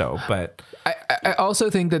less so. But I also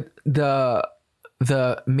think that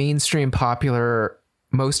the mainstream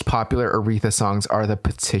most popular Aretha songs are the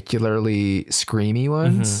particularly screamy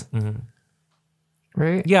ones,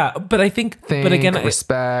 right? Yeah, but I think,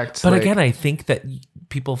 Respect. But again, I think that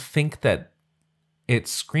people think that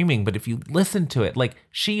it's screaming, but if you listen to it, like,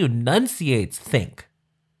 she enunciates "think."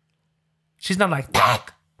 She's not like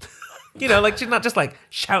 "talk." Like, she's not just like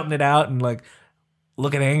shouting it out and like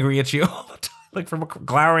looking angry at you all the time, like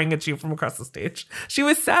glowering at you from across the stage. She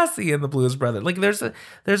was sassy in the Blues Brothers. Like, there's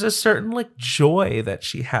a certain like joy that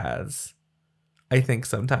she has. I think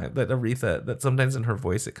sometimes that sometimes in her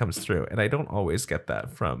voice it comes through, and I don't always get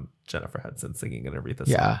that from Jennifer Hudson singing an Aretha song.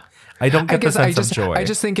 Yeah, I don't get the sense of joy. I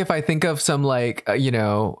just think if I think of some like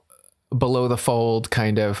below the fold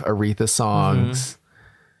kind of Aretha songs.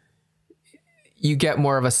 You get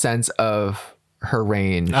more of a sense of her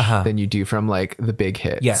range than you do from like the big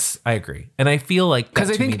hits. Yes, I agree, and I feel like because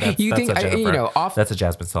I think that's a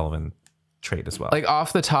Jasmine Sullivan trait as well. Like,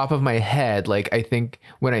 off the top of my head, like, I think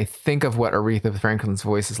when I think of what Aretha Franklin's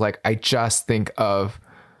voice is like, I just think of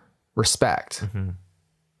Respect,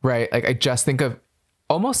 right? Like, I just think of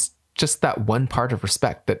almost just that one part of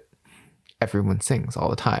Respect that everyone sings all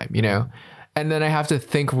the time, And then I have to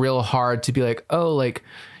think real hard to be like, oh, like,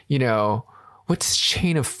 what does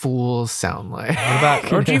Chain of Fools sound like? What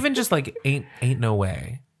about, or even just like Ain't No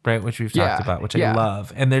Way, right? Which we've talked about, which I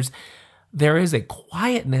love. And there is a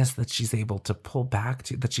quietness that she's able to pull back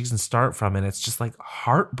to, that she can start from, and it's just like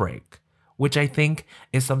heartbreak, which I think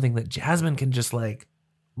is something that Jasmine can just like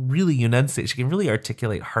really enunciate. She can really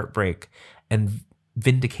articulate heartbreak and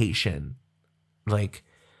vindication, like,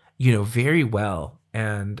 very well.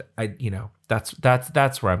 And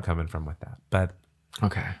that's where I'm coming from with that. But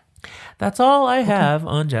okay. That's all I have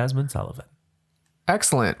on Jasmine Sullivan.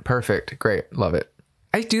 Excellent. Perfect. Great. Love it.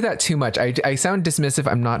 I do that too much. I sound dismissive.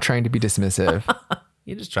 I'm not trying to be dismissive.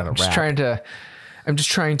 You're just trying to I'm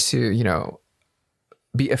just trying to,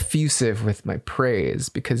 be effusive with my praise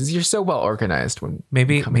because you're so well organized when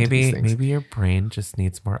maybe you come into these things. maybe your brain just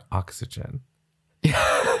needs more oxygen.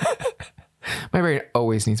 My brain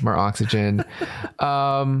always needs more oxygen.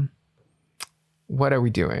 What are we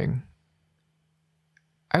doing?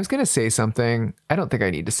 I was going to say something. I don't think I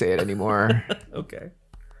need to say it anymore. Okay.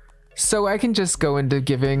 So I can just go into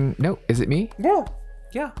giving. No, is it me? Yeah.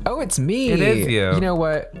 Oh, it's me. It is you. You know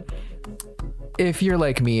what? If you're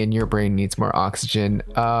like me and your brain needs more oxygen,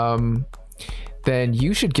 then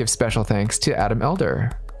you should give special thanks to Adam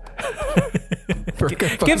Elder.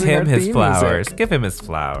 Give him his flowers. Give him his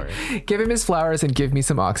flowers. Give him his flowers and give me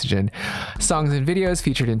some oxygen. Songs and videos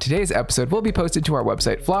featured in today's episode will be posted to our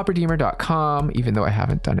website, flopredeemer.com, even though I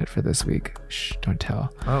haven't done it for this week. Shh, don't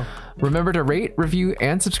tell. Oh. Remember to rate, review,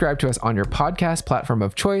 and subscribe to us on your podcast platform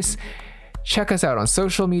of choice. Check us out on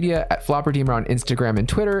social media at Flopredeemer on Instagram and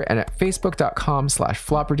Twitter and at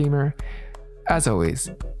facebook.com/Flopredeemer. As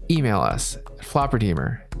always, email us at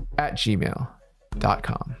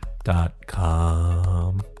flopredeemer@gmail.com. .com.